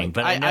worth seeing.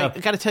 But I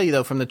got to tell you,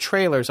 though, from the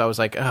trailers, I was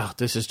like, oh,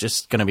 this is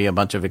just going to be a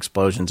bunch of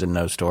explosions and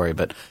no story.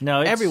 But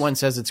everyone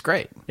says it's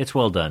great. It's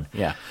well done.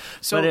 Yeah.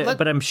 So,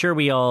 but I'm sure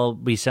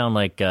we sound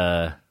like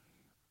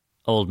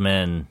old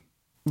men.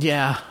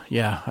 Yeah.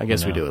 I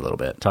guess we do a little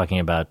bit. Talking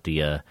about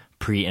the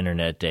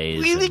pre-internet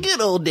days. The good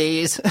old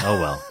days. Oh,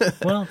 well.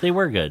 Well, they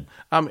were good.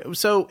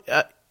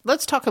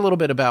 Let's talk a little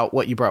bit about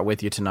what you brought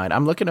with you tonight.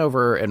 I'm looking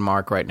over at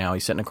Mark right now.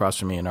 He's sitting across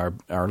from me in our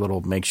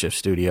little makeshift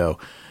studio.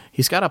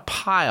 He's got a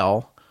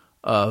pile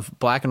of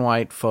black and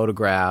white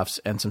photographs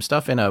and some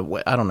stuff in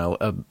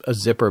a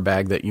zipper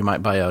bag that you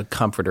might buy a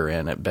comforter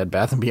in at Bed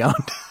Bath &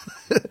 Beyond.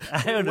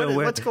 I don't know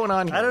what's going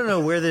on here. I don't know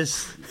where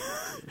this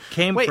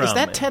came from. Wait, is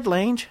that Ted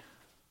Lange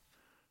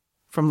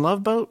from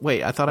Love Boat?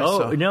 Wait, I thought I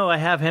saw. Oh, no, I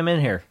have him in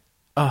here.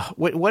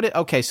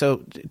 Okay,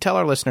 so tell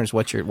our listeners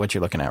what you're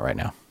looking at right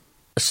now.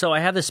 So I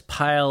have this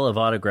pile of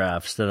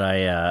autographs that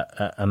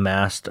I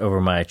amassed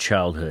over my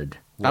childhood.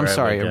 I'm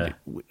sorry.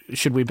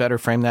 Should we better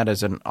frame that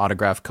as an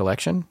autograph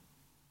collection?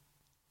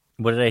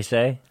 What did I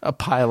say? A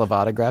pile of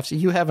autographs.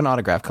 You have an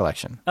autograph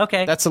collection.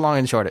 Okay. That's the long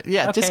and short.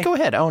 Yeah, okay. Just go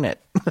ahead. Own it.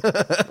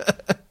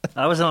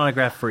 I was an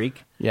autograph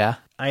freak. Yeah.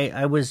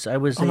 I was. Oh,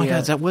 my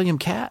God. Is that William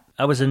Catt?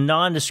 I was a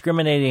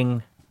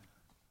non-discriminating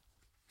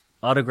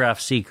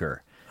autograph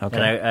seeker. Okay.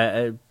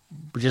 And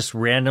I just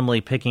randomly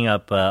picking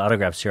up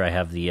autographs here. I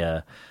have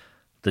the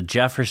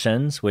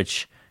Jeffersons,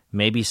 which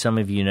maybe some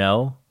of you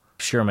know,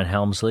 Sherman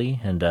Hemsley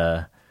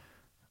and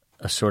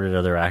assorted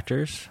other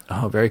actors.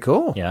 Oh, very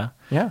cool. Yeah.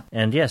 Yeah.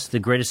 And yes, the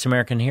greatest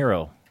American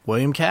hero.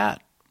 William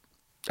Catt.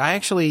 I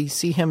actually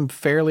see him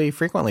fairly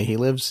frequently. He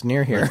lives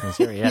near here.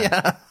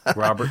 Yeah.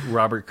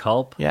 Robert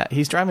Culp. Yeah,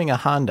 he's driving a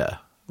Honda,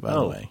 by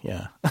the way.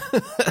 Yeah.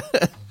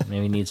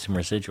 Maybe needs some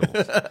residuals.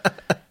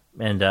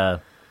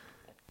 And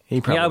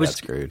he probably got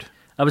screwed.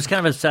 I was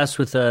kind of obsessed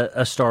with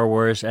a Star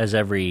Wars, as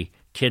every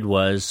kid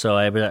was, so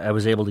I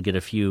was able to get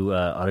a few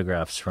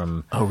autographs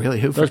from. Oh, really?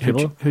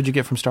 Who'd you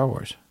get from Star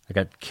Wars? I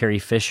got Carrie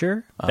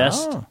Fisher.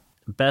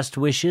 Best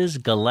wishes,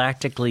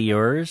 galactically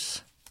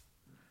yours.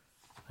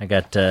 I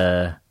got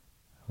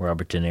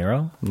Robert De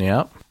Niro.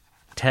 Yep.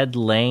 Ted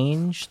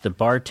Lange, the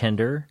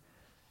bartender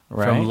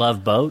from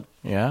Love Boat.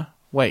 Yeah.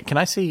 Wait, can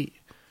I see?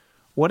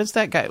 What is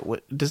that guy?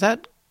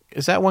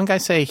 Is that one guy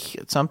say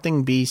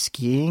something be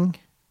skiing?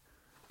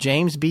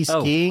 James B.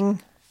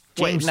 Skiing?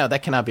 Wait, no,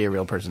 that cannot be a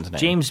real person's name.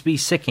 James B.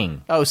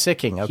 Sicking. Oh,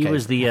 Sicking. Okay. He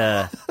was the.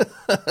 I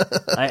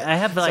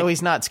have so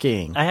he's not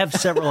skiing. I have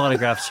several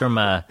autographs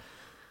from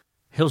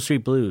Hill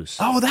Street Blues.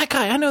 Oh, that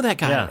guy! I know that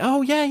guy. Yeah.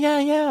 Oh,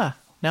 yeah.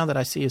 Now that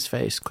I see his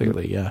face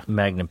clearly, yeah.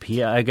 Magnum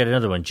P. I got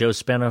another one. Joe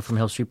Spano from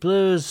Hill Street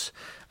Blues.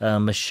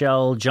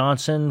 Michelle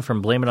Johnson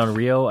from Blame It on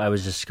Rio. I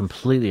was just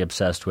completely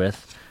obsessed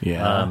with.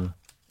 Yeah.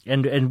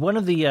 And one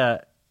of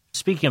the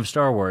speaking of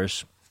Star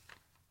Wars,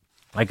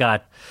 I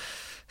got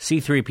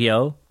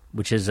C-3PO.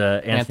 Which is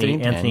Anthony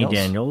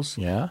Daniels.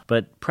 Yeah.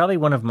 But probably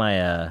one of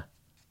my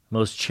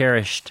most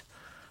cherished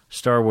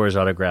Star Wars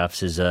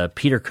autographs is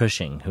Peter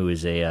Cushing, who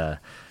is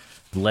a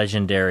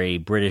legendary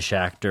British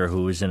actor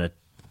who was in a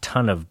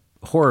ton of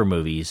horror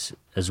movies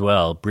as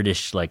well.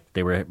 British, like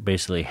they were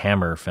basically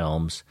Hammer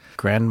films.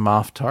 Grand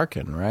Moff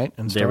Tarkin, right?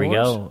 In Star Wars?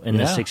 Go, in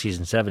the 60s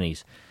and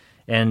 70s.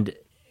 And,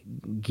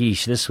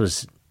 geesh, this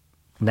was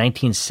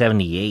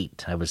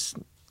 1978. I was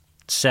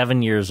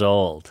 7 years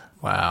old.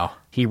 Wow.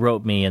 He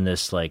wrote me in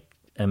this like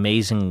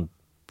amazing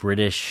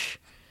British.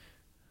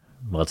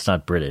 Well, it's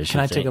not British. Can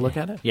I take a look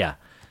at it? Yeah,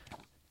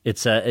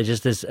 it's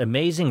just this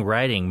amazing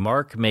writing.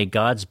 Mark, may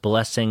God's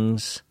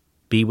blessings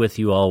be with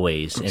you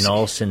always in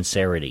all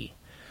sincerity.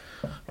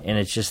 And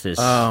it's just this.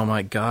 Oh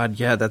my God!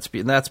 Yeah, that's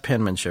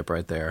penmanship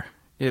right there.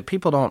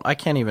 People don't. I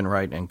can't even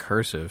write in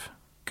cursive.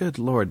 Good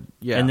Lord!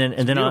 Yeah, and then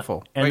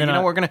beautiful.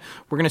 We're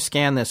gonna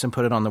scan this and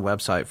put it on the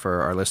website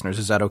for our listeners.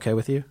 Is that okay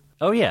with you?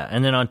 Oh yeah,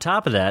 and then on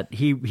top of that,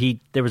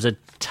 there was a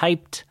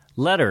typed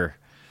letter,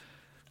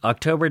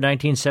 October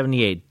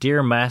 1978,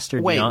 Dear Master.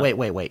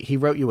 Wait! He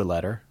wrote you a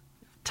letter,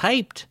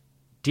 typed,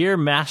 Dear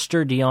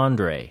Master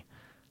DeAndre,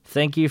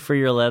 thank you for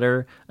your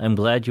letter. I'm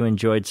glad you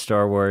enjoyed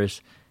Star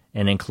Wars,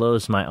 and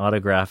enclosed my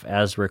autograph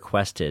as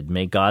requested.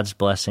 May God's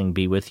blessing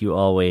be with you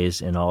always.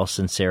 In all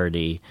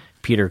sincerity,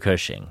 Peter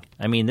Cushing.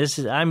 I mean,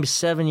 I'm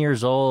 7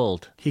 years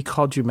old. He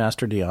called you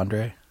Master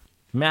DeAndre.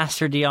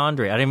 Master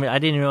DeAndre. I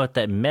didn't even know what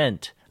that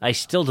meant. I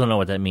still don't know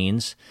what that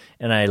means,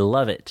 and I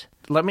love it.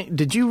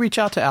 Did you reach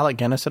out to Alec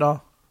Guinness at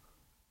all?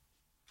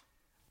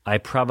 I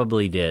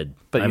probably did.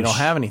 But you don't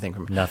have anything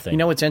from him? Nothing. You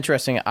know what's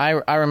interesting?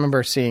 I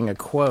remember seeing a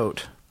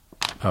quote.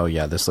 Oh,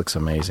 yeah, this looks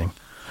amazing.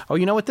 Oh,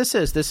 you know what this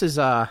is? This is,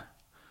 as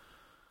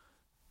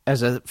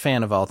a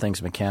fan of all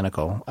things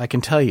mechanical, I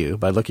can tell you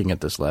by looking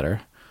at this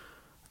letter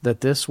that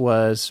this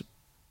was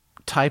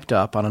typed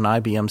up on an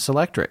IBM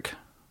Selectric.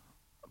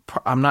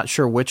 I'm not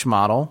sure which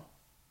model.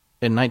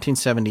 In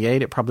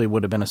 1978, it probably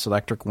would have been a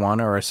Selectric 1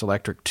 or a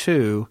Selectric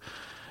 2,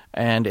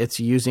 and it's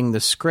using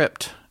the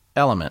script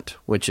element,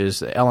 which is,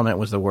 the element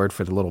was the word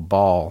for the little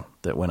ball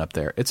that went up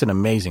there. It's an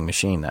amazing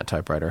machine, that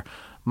typewriter.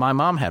 My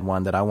mom had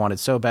one that I wanted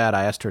so bad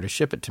I asked her to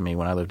ship it to me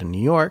when I lived in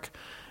New York,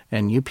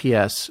 and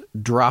UPS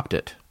dropped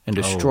it and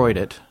destroyed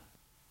it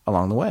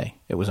along the way.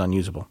 It was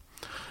unusable.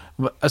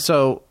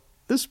 So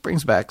this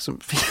brings back some...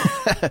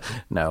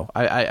 No,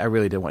 I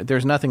really didn't want...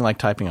 There's nothing like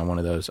typing on one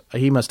of those.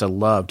 He must have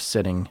loved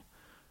sitting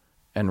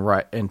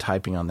and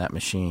typing on that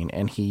machine,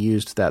 and he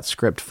used that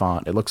script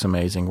font. It looks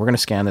amazing. We're going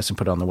to scan this and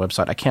put it on the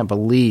website. I can't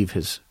believe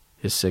his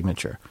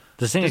signature.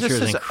 The signature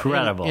is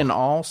incredible. In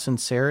all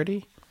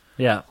sincerity.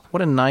 Yeah.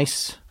 What a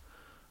nice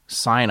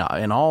sign-off,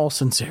 in all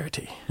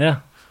sincerity. Yeah.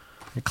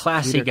 A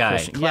classy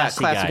guy.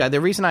 Classy guy.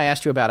 The reason I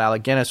asked you about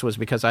Alec Guinness was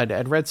because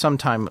I'd read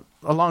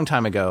a long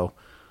time ago,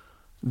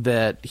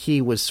 that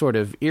he was sort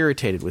of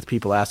irritated with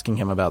people asking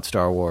him about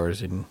Star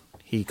Wars, and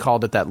he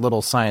called it that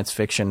little science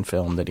fiction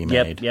film that he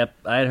made. Yep.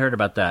 I had heard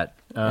about that.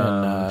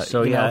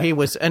 He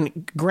was,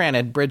 and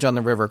granted, Bridge on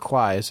the River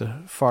Kwai is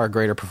a far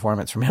greater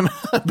performance from him,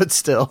 but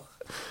still,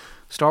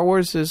 Star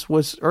Wars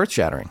was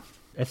earth-shattering.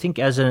 I think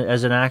as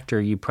an actor,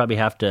 you probably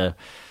have to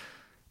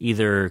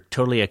either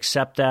totally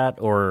accept that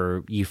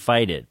or you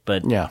fight it.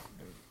 But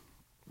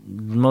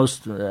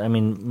most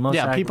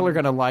people are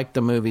going to like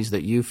the movies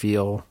that you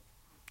feel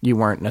you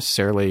weren't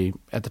necessarily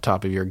at the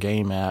top of your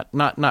game at.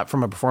 Not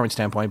from a performance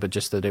standpoint, but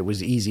just that it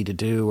was easy to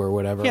do or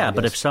whatever. Yeah,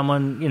 but if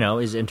someone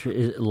is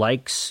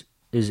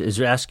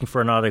asking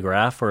for an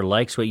autograph or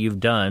likes what you've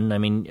done, I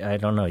mean, I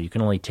don't know. You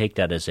can only take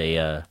that as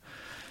a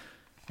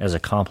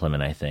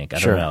compliment, I think. I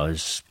don't know.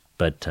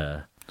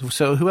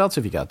 So who else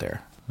have you got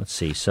there? Let's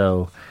see.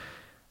 So,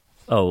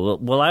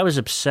 I was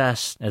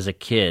obsessed as a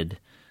kid,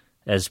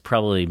 as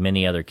probably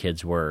many other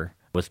kids were,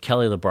 with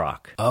Kelly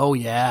LeBrock. Oh,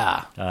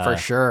 yeah. For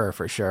sure.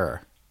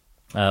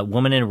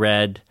 Woman in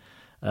Red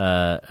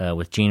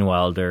with Gene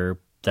Wilder.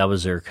 That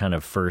was her kind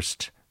of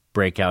first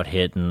breakout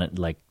hit in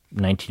like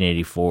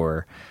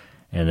 1984.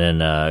 And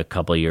then a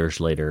couple of years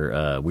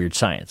later, Weird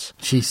Science.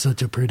 She's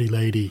such a pretty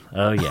lady.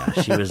 Oh, yeah.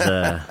 She was...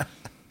 that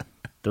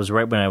was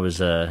right when I was,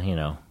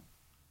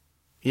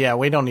 Yeah,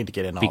 we don't need to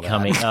get into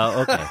becoming.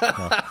 All that. Oh,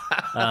 okay.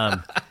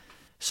 Well,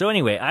 so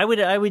anyway,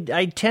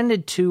 I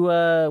tended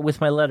to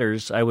with my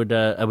letters, I would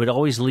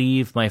always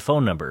leave my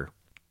phone number.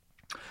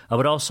 I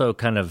would also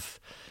kind of,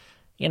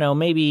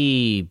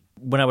 maybe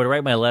when I would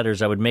write my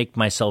letters, I would make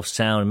myself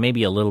sound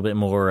maybe a little bit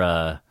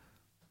more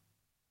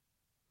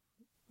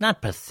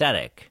not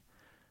pathetic.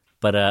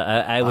 But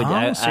I would.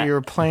 So you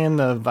were playing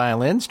the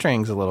violin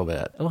strings a little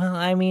bit. Well,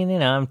 I mean,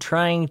 I'm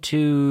trying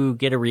to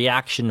get a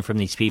reaction from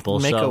these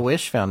people. Make a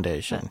Wish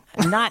Foundation.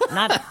 Not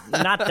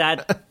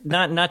that,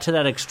 not to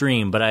that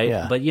extreme. But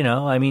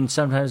I mean,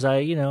 sometimes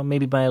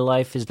maybe my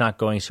life is not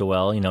going so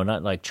well.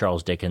 Not like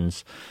Charles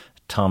Dickens,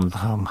 Tom,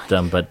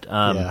 but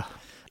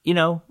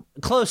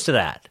close to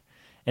that.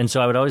 And so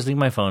I would always leave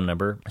my phone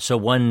number. So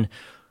one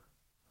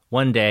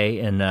day,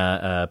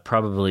 and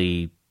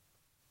probably.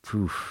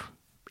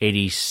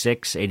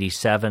 86,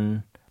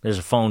 87, there's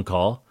a phone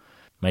call.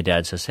 My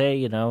dad says,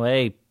 hey,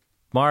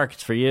 Mark,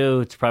 it's for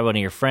you. It's probably one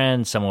of your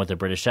friends, someone with a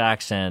British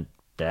accent,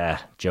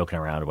 joking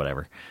around or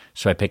whatever.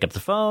 So I pick up the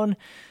phone,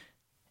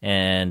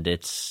 and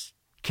it's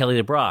Kelly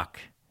LeBrock.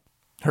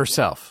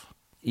 Herself.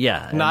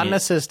 Yeah. Not an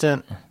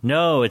assistant.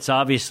 No, it's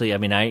obviously, you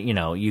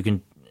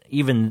can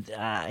even,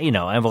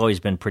 I've always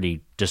been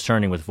pretty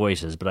discerning with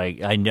voices, but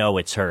I know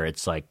it's her.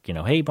 It's like,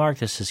 hey, Mark,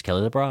 this is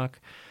Kelly LeBrock.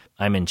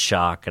 I'm in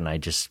shock, and I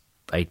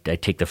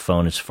take the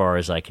phone as far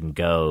as I can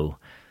go,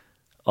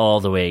 all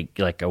the way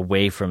like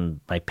away from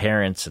my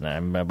parents, and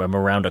I'm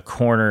around a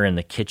corner in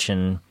the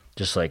kitchen,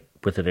 just like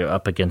with it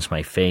up against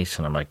my face,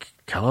 and I'm like,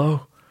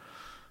 hello?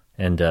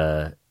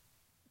 And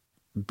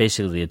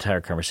basically the entire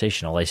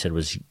conversation, all I said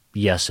was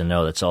yes and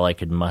no. That's all I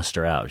could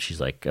muster out.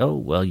 She's like, oh,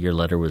 well, your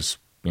letter was,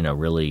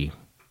 really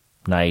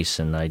nice,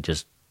 and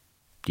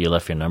you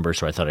left your number,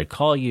 so I thought I'd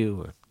call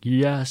you.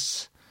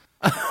 Yes.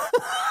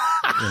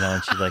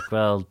 And she's like,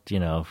 well, did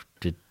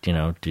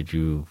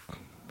you,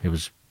 it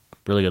was a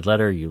really good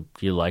letter. You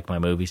like my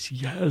movies?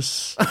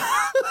 Yes. I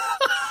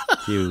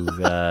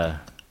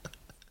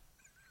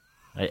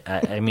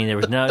mean, there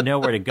was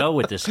nowhere to go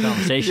with this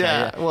conversation.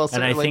 Yeah, well,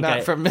 certainly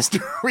not from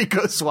Mr.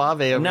 Rico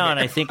Suave over No, here. And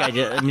I think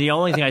the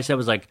only thing I said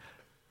was like,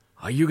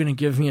 are you going to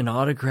give me an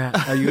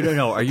autograph? Are you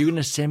going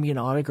to send me an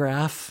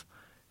autograph?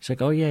 He's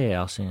like, oh, yeah,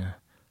 I'll send you.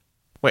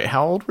 Wait,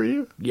 how old were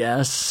you?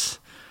 Yes.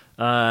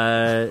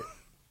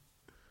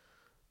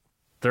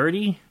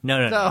 30?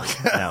 No.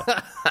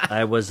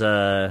 I was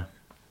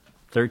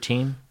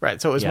 13.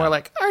 Right, so it was more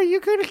like, are you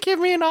going to give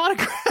me an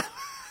autograph?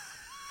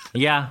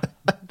 Yeah,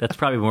 that's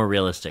probably more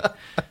realistic.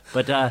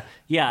 But I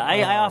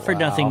offered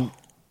nothing.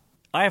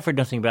 I offered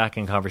nothing back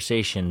in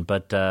conversation,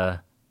 but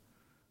I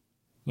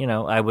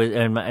was,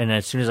 and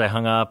as soon as I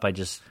hung up, I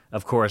just,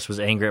 of course,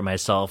 was angry at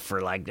myself for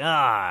like,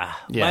 why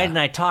didn't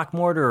I talk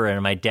more to her?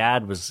 And my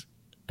dad was,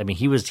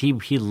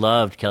 he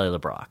loved Kelly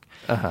LeBrock,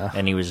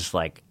 and he was just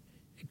like,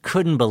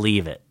 couldn't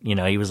believe it.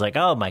 He was like,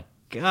 oh my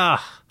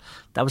God,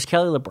 that was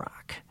Kelly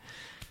LeBrock.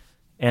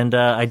 And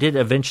I did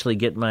eventually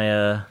get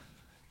my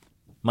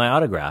my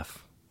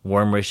autograph.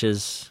 Warm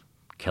wishes,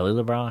 Kelly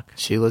LeBrock.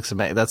 She looks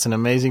amazing. That's an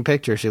amazing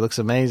picture. She looks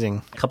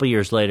amazing. A couple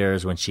years later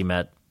is when she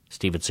met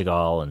Steven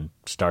Seagal and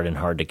starred in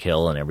Hard to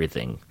Kill, and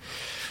everything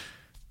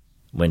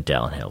went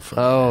downhill from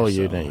there.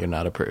 You're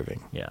not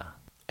approving. Yeah.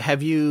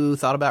 Have you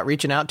thought about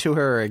reaching out to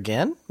her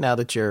again now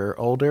that you're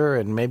older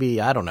and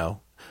maybe, I don't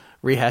know,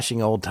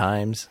 rehashing old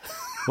times?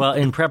 Well,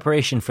 in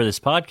preparation for this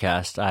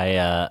podcast,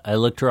 I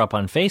looked her up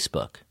on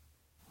Facebook,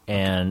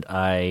 and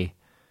I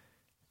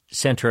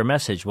sent her a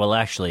message. Well,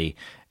 actually,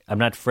 I'm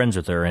not friends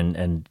with her,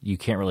 and you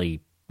can't really,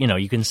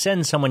 you can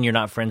send someone you're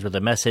not friends with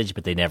a message,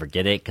 but they never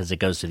get it because it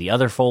goes to the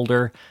other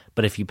folder.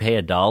 But if you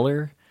pay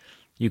 $1,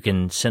 you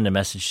can send a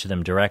message to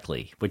them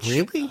directly. Which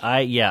really?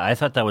 I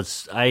thought I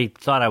was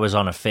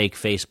on a fake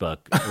Facebook,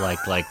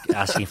 like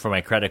asking for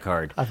my credit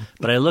card.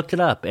 But I looked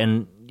it up,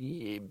 and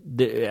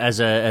as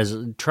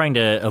trying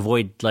to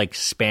avoid like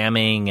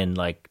spamming and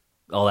like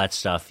all that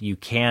stuff, you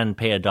can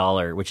pay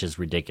 $1, which is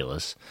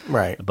ridiculous.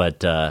 Right.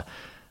 But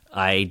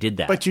I did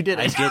that. But you did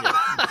it. I did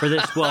it for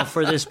this. Well,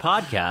 for this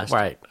podcast,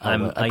 right? I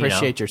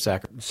appreciate your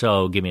sacrifice.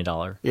 So give me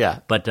 $1.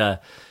 Yeah. But I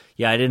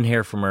didn't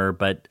hear from her.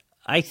 But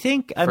I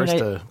think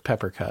a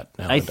pepper cut.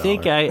 Now I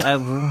think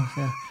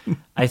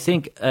I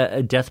think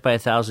death by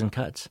 1,000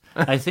 cuts.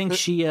 I think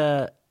she.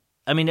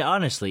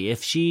 Honestly,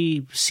 if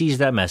she sees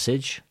that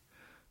message,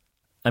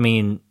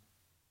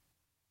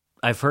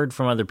 I've heard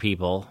from other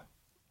people,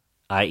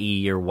 i.e.,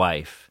 your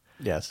wife,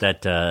 yes,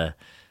 that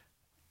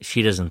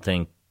she doesn't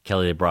think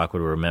Kelly LeBrock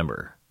would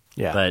remember.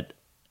 Yeah, but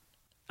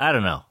I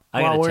don't know.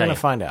 We're going to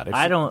find out.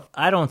 I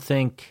don't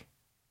think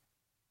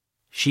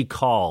she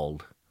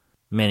called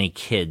many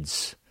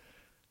kids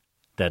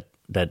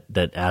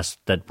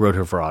that wrote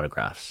her for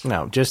autographs.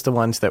 No, just the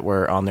ones that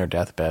were on their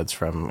deathbeds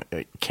from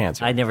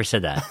cancer. I never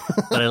said that,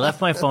 but I left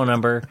my phone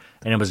number,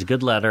 and it was a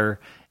good letter.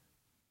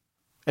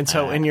 And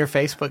so in your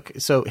Facebook,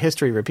 so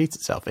history repeats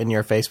itself. In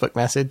your Facebook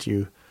message,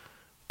 you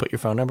put your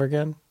phone number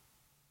again?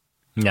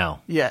 No.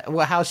 Yeah.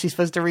 Well, how's she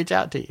supposed to reach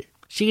out to you?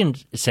 She can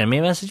send me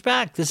a message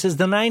back. This is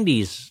the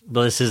 90s.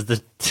 Well, this is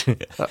the...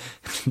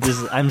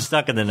 I'm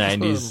stuck in the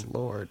 90s. Oh,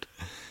 Lord.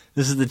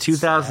 This is the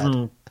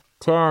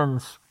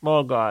 2010s.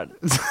 Oh, God.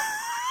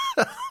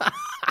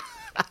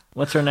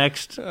 What's our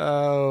next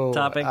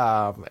topic?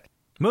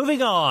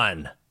 Moving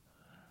on.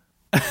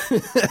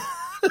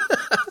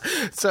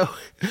 So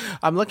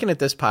I'm looking at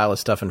this pile of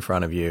stuff in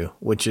front of you,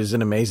 which is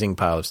an amazing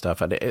pile of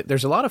stuff.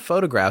 There's a lot of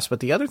photographs, but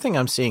the other thing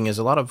I'm seeing is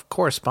a lot of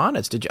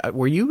correspondence.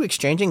 Were you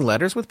exchanging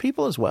letters with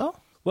people as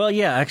well? Well,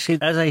 yeah, actually,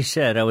 as I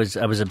said, I was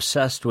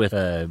obsessed with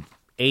 80s,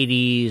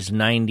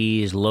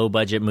 90s,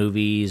 low-budget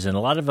movies, and a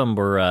lot of them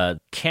were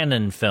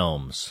Cannon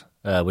films,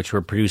 which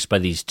were produced by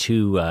these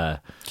two...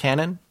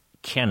 Cannon?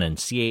 Cannon,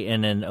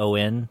 Cannon. Oh,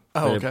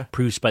 okay.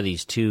 Produced by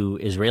these two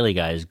Israeli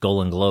guys,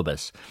 Golan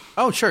Globus.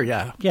 Oh, sure,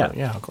 yeah.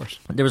 Yeah, of course.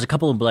 There was a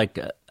couple of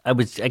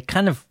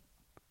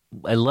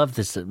I love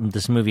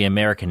this movie,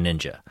 American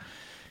Ninja.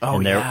 Oh,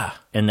 yeah.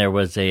 And there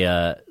was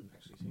the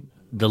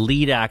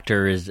lead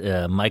actor is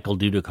Michael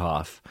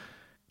Dudikoff.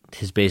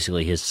 His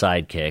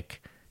sidekick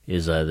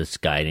is this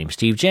guy named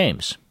Steve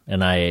James.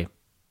 And I,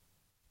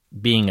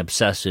 being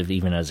obsessive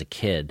even as a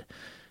kid,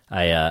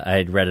 I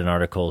had read an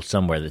article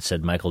somewhere that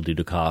said Michael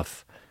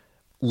Dudikoff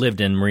lived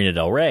in Marina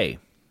del Rey.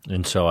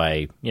 And so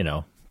I,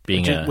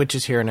 which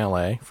is here in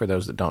L.A., for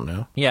those that don't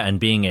know. Yeah, and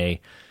being a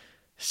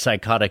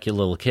psychotic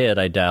little kid,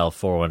 I dial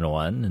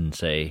 411 and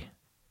say,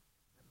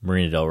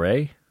 Marina del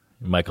Rey,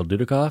 Michael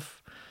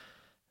Dudikoff,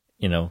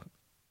 give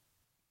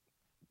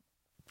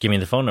me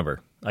the phone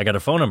number. I got a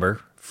phone number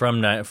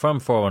from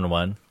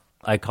 411.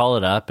 I call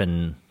it up,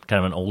 and kind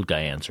of an old guy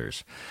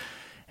answers.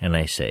 And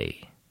I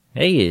say...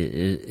 Hey,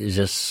 is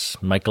this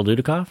Michael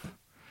Dudikoff?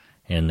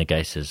 And the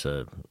guy says,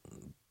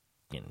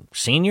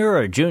 senior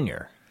or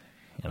junior?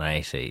 And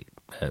I say,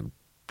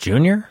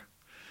 junior?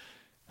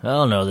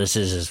 Oh, no, this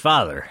is his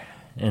father.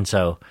 And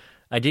so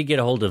I did get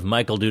a hold of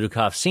Michael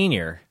Dudikoff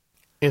Sr.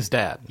 His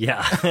dad.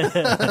 Yeah.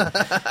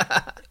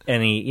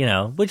 And he,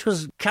 which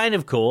was kind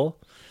of cool.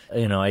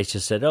 I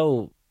just said,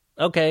 oh,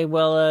 okay,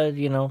 well,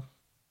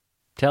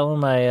 tell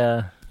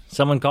him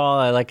someone call,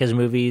 I like his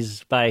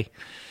movies, bye.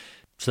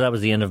 So that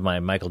was the end of my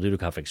Michael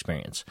Dudikoff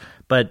experience.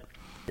 But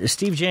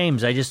Steve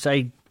James,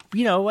 I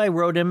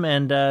wrote him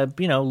and,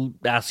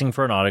 asking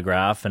for an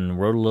autograph, and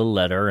wrote a little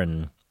letter,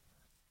 and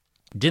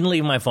didn't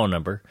leave my phone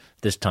number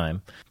this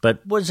time,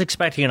 but was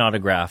expecting an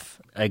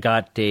autograph. I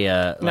got a...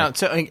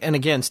 and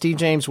again, Steve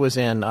James was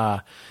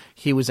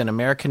he was in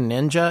American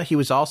Ninja. He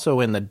was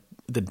also in the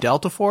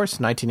Delta Force,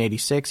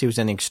 1986. He was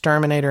in The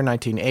Exterminator,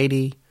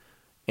 1980.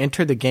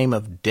 Entered the Game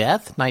of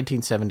Death,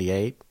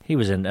 1978. He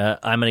was in I'm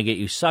Gonna Get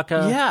You,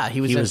 Sucker. Yeah,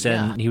 he was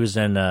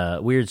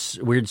in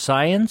Weird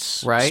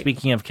Science. Right.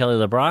 Speaking of Kelly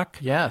LeBrock.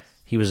 Yeah.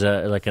 He was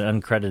like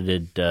an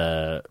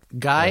uncredited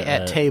guy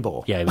at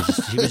table. Yeah,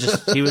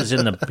 he was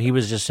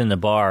just in the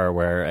bar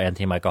where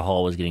Anthony Michael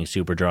Hall was getting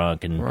super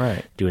drunk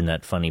and doing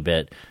that funny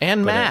bit.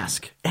 And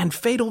Mask and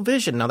Fatal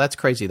Vision. Now that's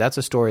crazy. That's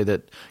a story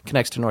that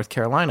connects to North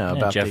Carolina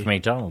about Jeff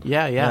McDonald.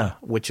 Yeah,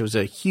 which was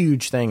a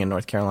huge thing in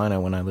North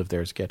Carolina when I lived there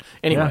as a kid.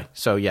 Anyway,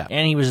 so yeah.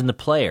 And he was in The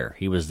Player.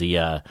 He was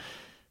the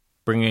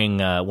bringing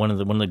one of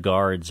the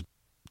guards,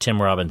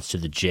 Tim Robbins, to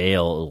the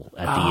jail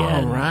at the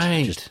end.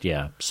 Right.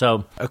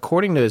 So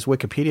according to his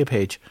Wikipedia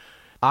page,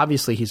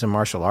 obviously he's a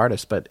martial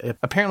artist, but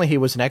apparently he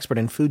was an expert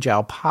in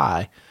Fujiao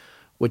Pai,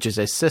 which is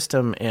a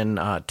system in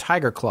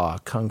Tiger Claw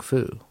Kung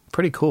Fu.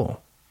 Pretty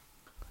cool.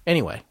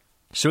 Anyway.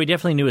 So he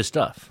definitely knew his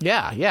stuff.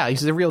 Yeah,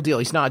 he's the real deal.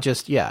 He's not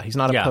just, he's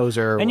not a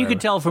poser. And you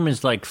could tell from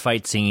his like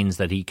fight scenes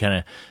that he kind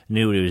of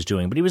knew what he was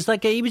doing. But he was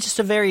just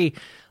a very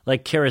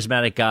like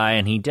charismatic guy,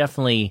 and he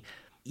definitely,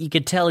 you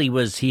could tell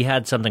he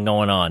had something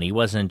going on. He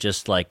wasn't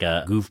just like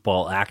a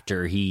goofball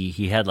actor.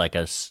 He had like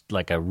a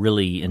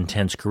really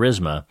intense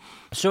charisma.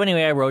 So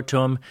anyway, I wrote to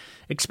him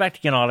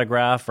expecting an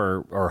autograph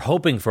or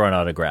hoping for an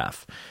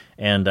autograph.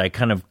 And I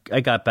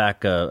got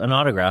back an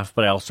autograph,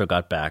 but I also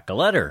got back a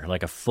letter,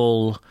 like a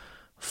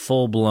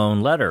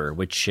full-blown letter,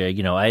 which,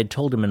 I had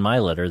told him in my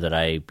letter that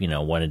I,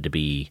 wanted to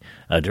be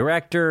a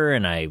director,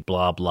 and I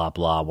blah, blah,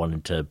 blah,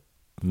 wanted to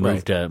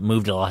move to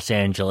Los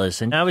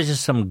Angeles. And I was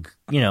just some,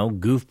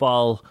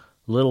 goofball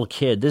little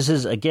kid. This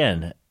is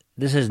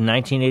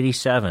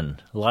 1987.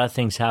 A lot of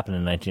things happened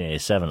in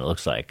 1987, it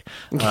looks like.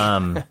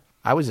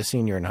 I was a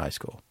senior in high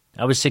school.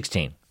 I was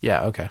 16.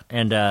 Yeah, okay.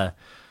 And, I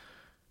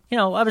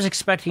was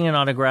expecting an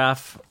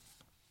autograph,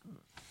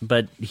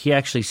 but he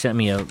actually sent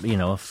me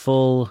a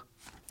full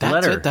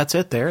letter. That's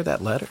it there,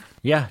 that letter?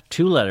 Yeah,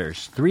 2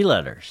 letters, 3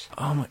 letters.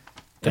 Oh, my.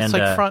 That's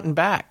like front and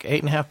back,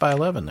 8.5 by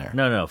 11 there.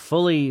 No,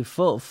 full.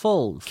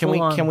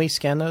 Can we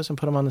scan those and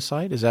put them on the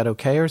site? Is that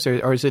okay, or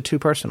is it too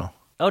personal?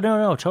 Oh,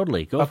 no,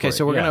 totally. Go for it. Okay,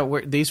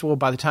 so these will,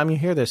 by the time you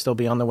hear this, they'll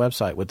be on the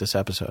website with this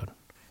episode.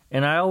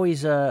 And I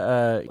always,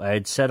 I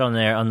had said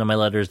on my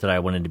letters that I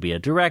wanted to be a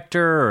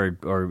director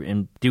or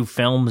do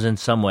films in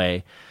some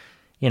way,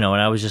 and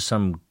I was just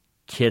some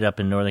kid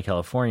up in Northern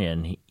California,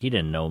 and he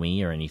didn't know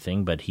me or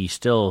anything, but he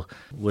still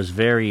was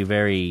very,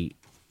 very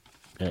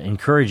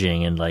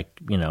encouraging. And like,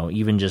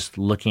 even just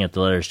looking at the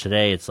letters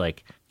today, it's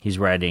like he's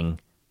writing,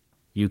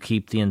 "You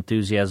keep the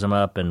enthusiasm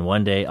up, and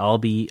one day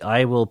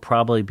I will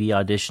probably be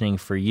auditioning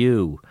for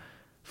you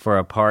for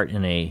a part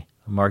in a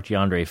Marc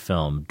DeAndre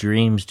film.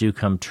 Dreams do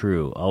come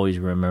true. Always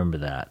remember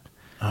that."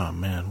 Oh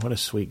man, what a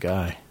sweet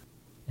guy.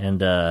 And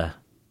the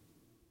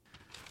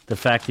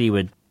fact that he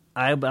would,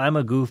 I'm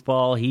a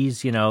goofball.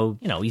 He's, he's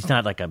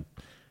not like a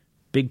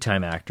big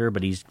time actor,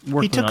 but he's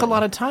working. He took a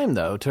lot of time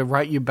though to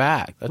write you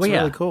back. That's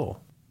really cool.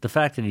 The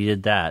fact that he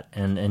did that,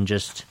 and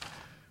just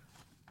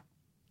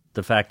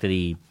the fact that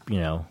he,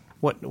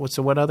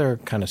 What other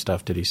kind of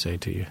stuff did he say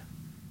to you?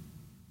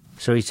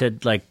 So he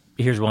said, like,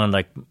 here's one,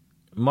 like,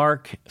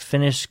 "Mark,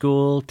 finish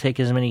school,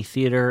 take as many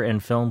theater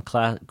and film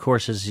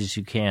courses as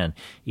you can,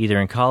 either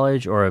in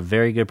college or a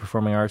very good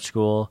performing arts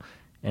school,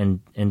 and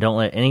don't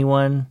let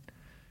anyone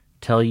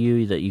tell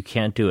you that you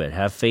can't do it.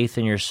 Have faith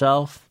in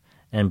yourself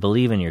and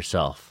believe in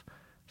yourself.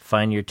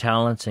 Find your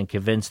talents and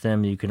convince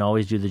them you can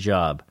always do the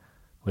job.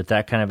 With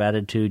that kind of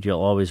attitude, you'll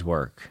always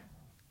work.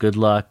 Good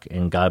luck,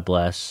 and God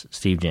bless,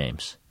 Steve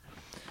James."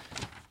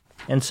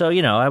 And so,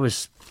 I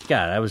was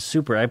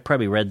super. I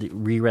probably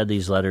reread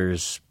these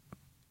letters,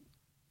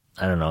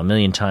 I don't know, 1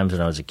 million times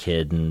when I was a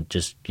kid, and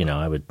just,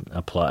 I would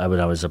apply. I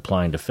was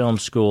applying to film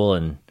school,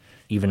 and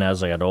even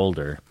as I got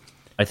older,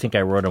 I think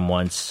I wrote them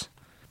once.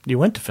 You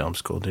went to film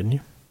school, didn't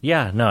you?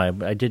 Yeah, no,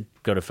 I did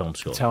go to film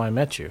school. That's how I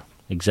met you.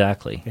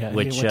 Exactly. Yeah,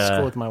 which went to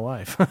school with my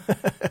wife.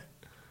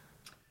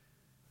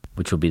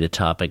 Which will be the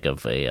topic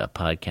of a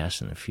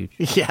podcast in the future.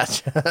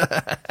 Yes.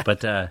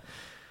 But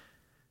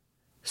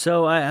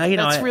so I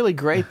that's really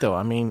great, though.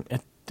 I mean,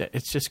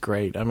 it's just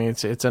great. I mean,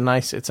 it's a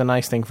nice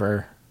thing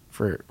for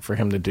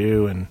him to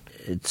do, and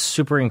it's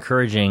super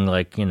encouraging.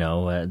 Like,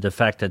 the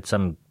fact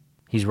that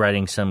he's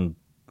writing some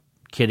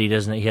kid he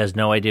has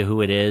no idea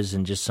who it is,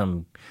 and just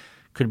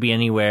could be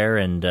anywhere,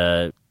 and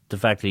the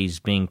fact that he's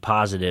being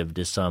positive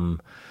to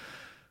some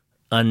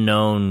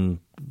unknown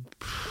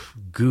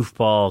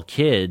goofball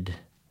kid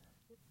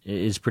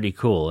is pretty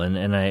cool.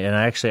 And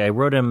I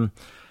wrote him.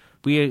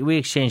 We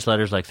exchanged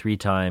letters like 3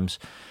 times,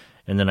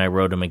 and then I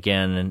wrote him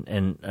again,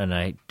 and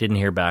I didn't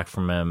hear back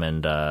from him,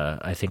 and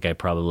I think I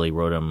probably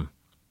wrote him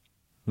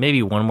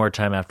maybe one more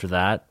time after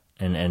that,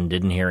 and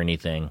didn't hear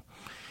anything.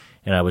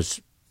 And I was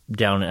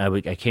down.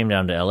 I came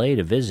down to L.A.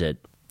 to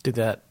visit. Did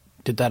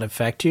that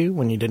affect you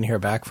when you didn't hear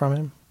back from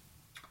him,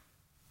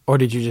 or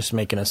did you just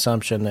make an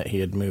assumption that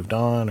he had moved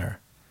on, or?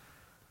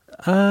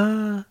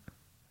 I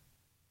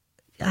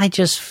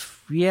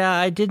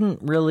didn't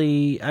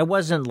really. I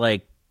wasn't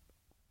like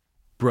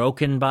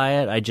broken by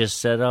it. I just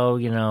said, "Oh,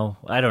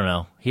 I don't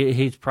know.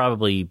 He's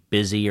probably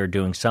busy or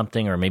doing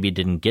something, or maybe it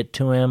didn't get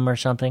to him or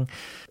something."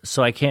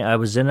 So I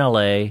was in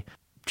L.A.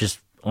 just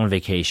on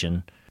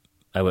vacation.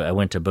 I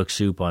went to Book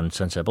Soup on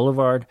Sunset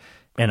Boulevard,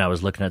 and I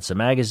was looking at some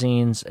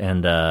magazines,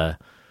 and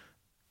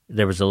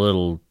there was a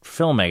little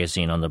film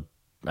magazine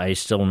I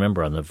still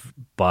remember on the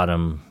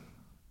bottom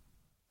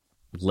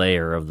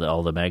layer of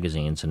all the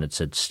magazines, and it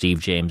said Steve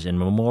James in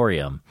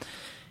memoriam.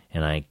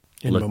 And I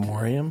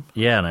memoriam?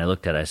 Yeah, and I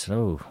looked at it. I said,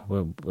 "Oh,"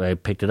 well, I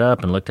picked it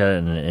up and looked at it,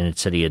 and it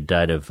said he had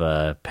died of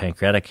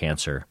pancreatic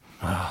cancer.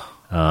 Oh.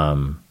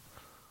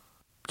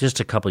 just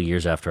a couple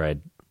years after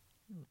I'd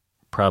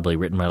probably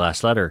written my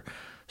last letter.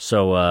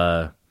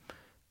 So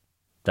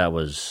that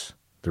was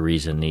the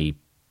reason he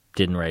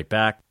didn't write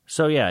back.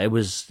 So yeah, it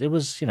was I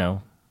was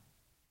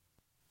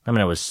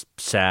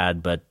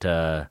sad, but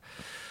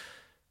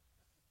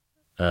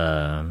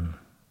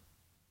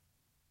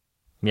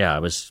yeah, I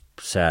was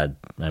sad.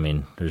 I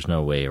mean, there's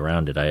no way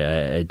around it.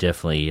 I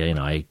definitely,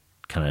 I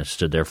kind of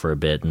stood there for a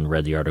bit and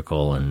read the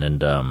article,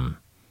 and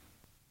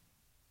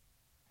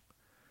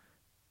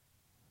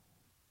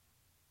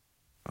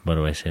what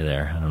do I say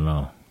there? I don't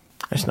know.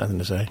 There's nothing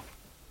to say.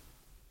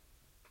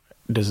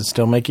 Does it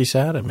still make you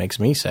sad? It makes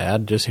me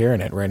sad just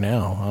hearing it right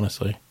now,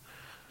 honestly.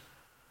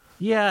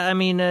 Yeah, I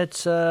mean,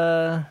 it's... He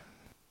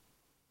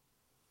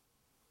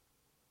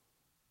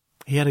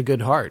had a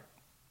good heart,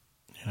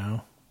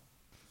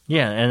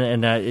 Yeah,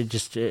 and it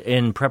just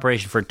in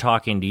preparation for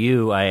talking to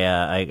you,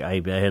 I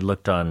had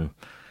looked on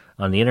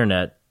the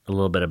internet a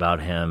little bit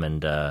about him,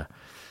 and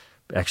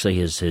actually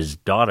his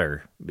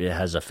daughter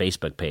has a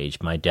Facebook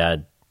page. My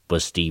dad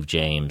was Steve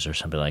James or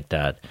something like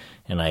that,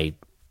 and I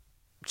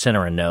sent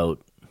her a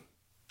note.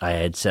 I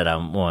had said,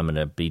 I'm going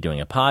to be doing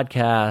a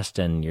podcast,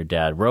 and your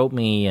dad wrote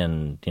me,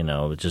 and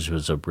it just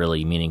was a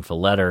really meaningful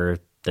letter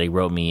that he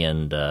wrote me,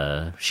 and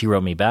she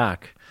wrote me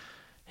back,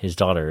 his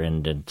daughter,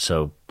 and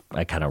so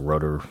I kind of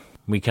wrote her.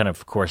 We kind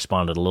of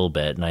corresponded a little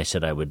bit, and I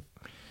said I would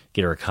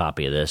get her a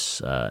copy of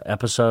this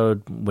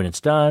episode when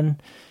it's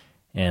done,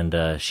 and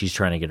she's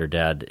trying to get her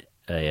dad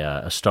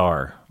a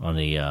star on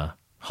the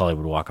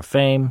Hollywood Walk of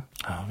Fame.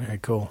 Oh, very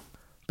cool.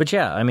 But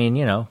yeah, I mean,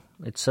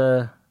 it's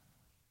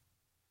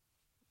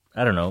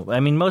I don't know.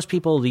 I mean, most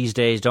people these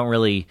days don't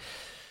really,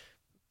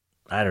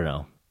 I don't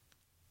know.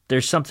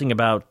 There's something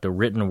about the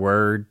written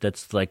word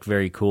that's like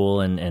very cool,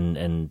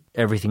 and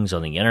everything's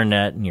on the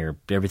internet, and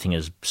everything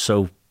is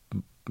so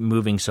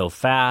moving so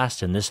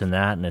fast, and this and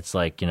that, and it's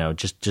like,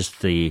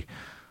 just the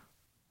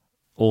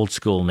old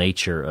school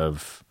nature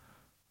of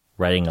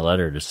writing a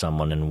letter to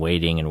someone and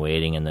waiting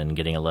and then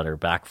getting a letter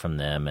back from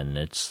them, and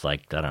it's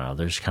like, I don't know,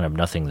 there's kind of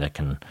nothing that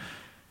can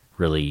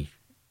really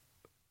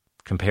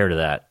compare to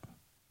that.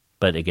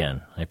 But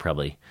again, I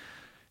probably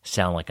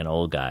sound like an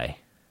old guy.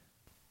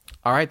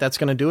 All right, that's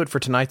going to do it for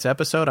tonight's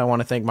episode. I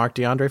want to thank Mark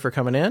DeAndre for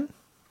coming in.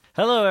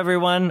 Hello,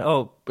 everyone.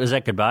 Oh, is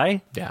that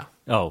goodbye? Yeah.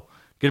 Oh,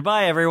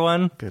 goodbye,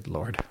 everyone. Good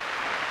Lord.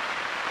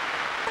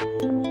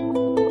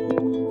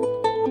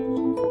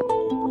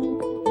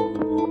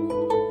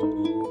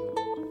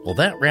 Well,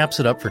 that wraps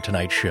it up for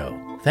tonight's show.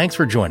 Thanks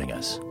for joining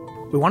us.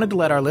 We wanted to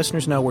let our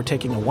listeners know we're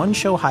taking a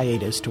one-show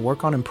hiatus to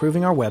work on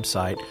improving our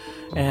website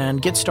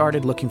and get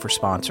started looking for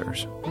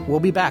sponsors. We'll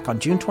be back on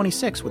June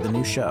 26th with a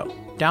new show.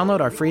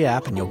 Download our free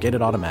app and you'll get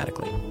it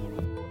automatically.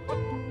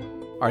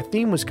 Our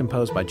theme was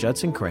composed by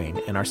Judson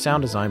Crane and our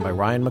sound design by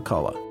Ryan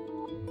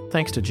McCullough.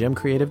 Thanks to Jim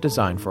Creative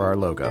Design for our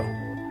logo.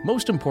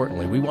 Most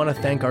importantly, we want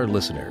to thank our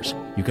listeners.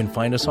 You can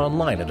find us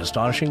online at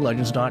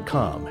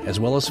astonishinglegends.com, as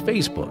well as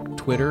Facebook,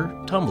 Twitter,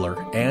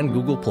 Tumblr, and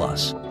Google+.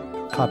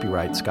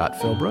 Copyright Scott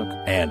Philbrook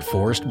and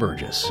Forrest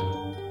Burgess.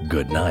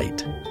 Good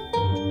night.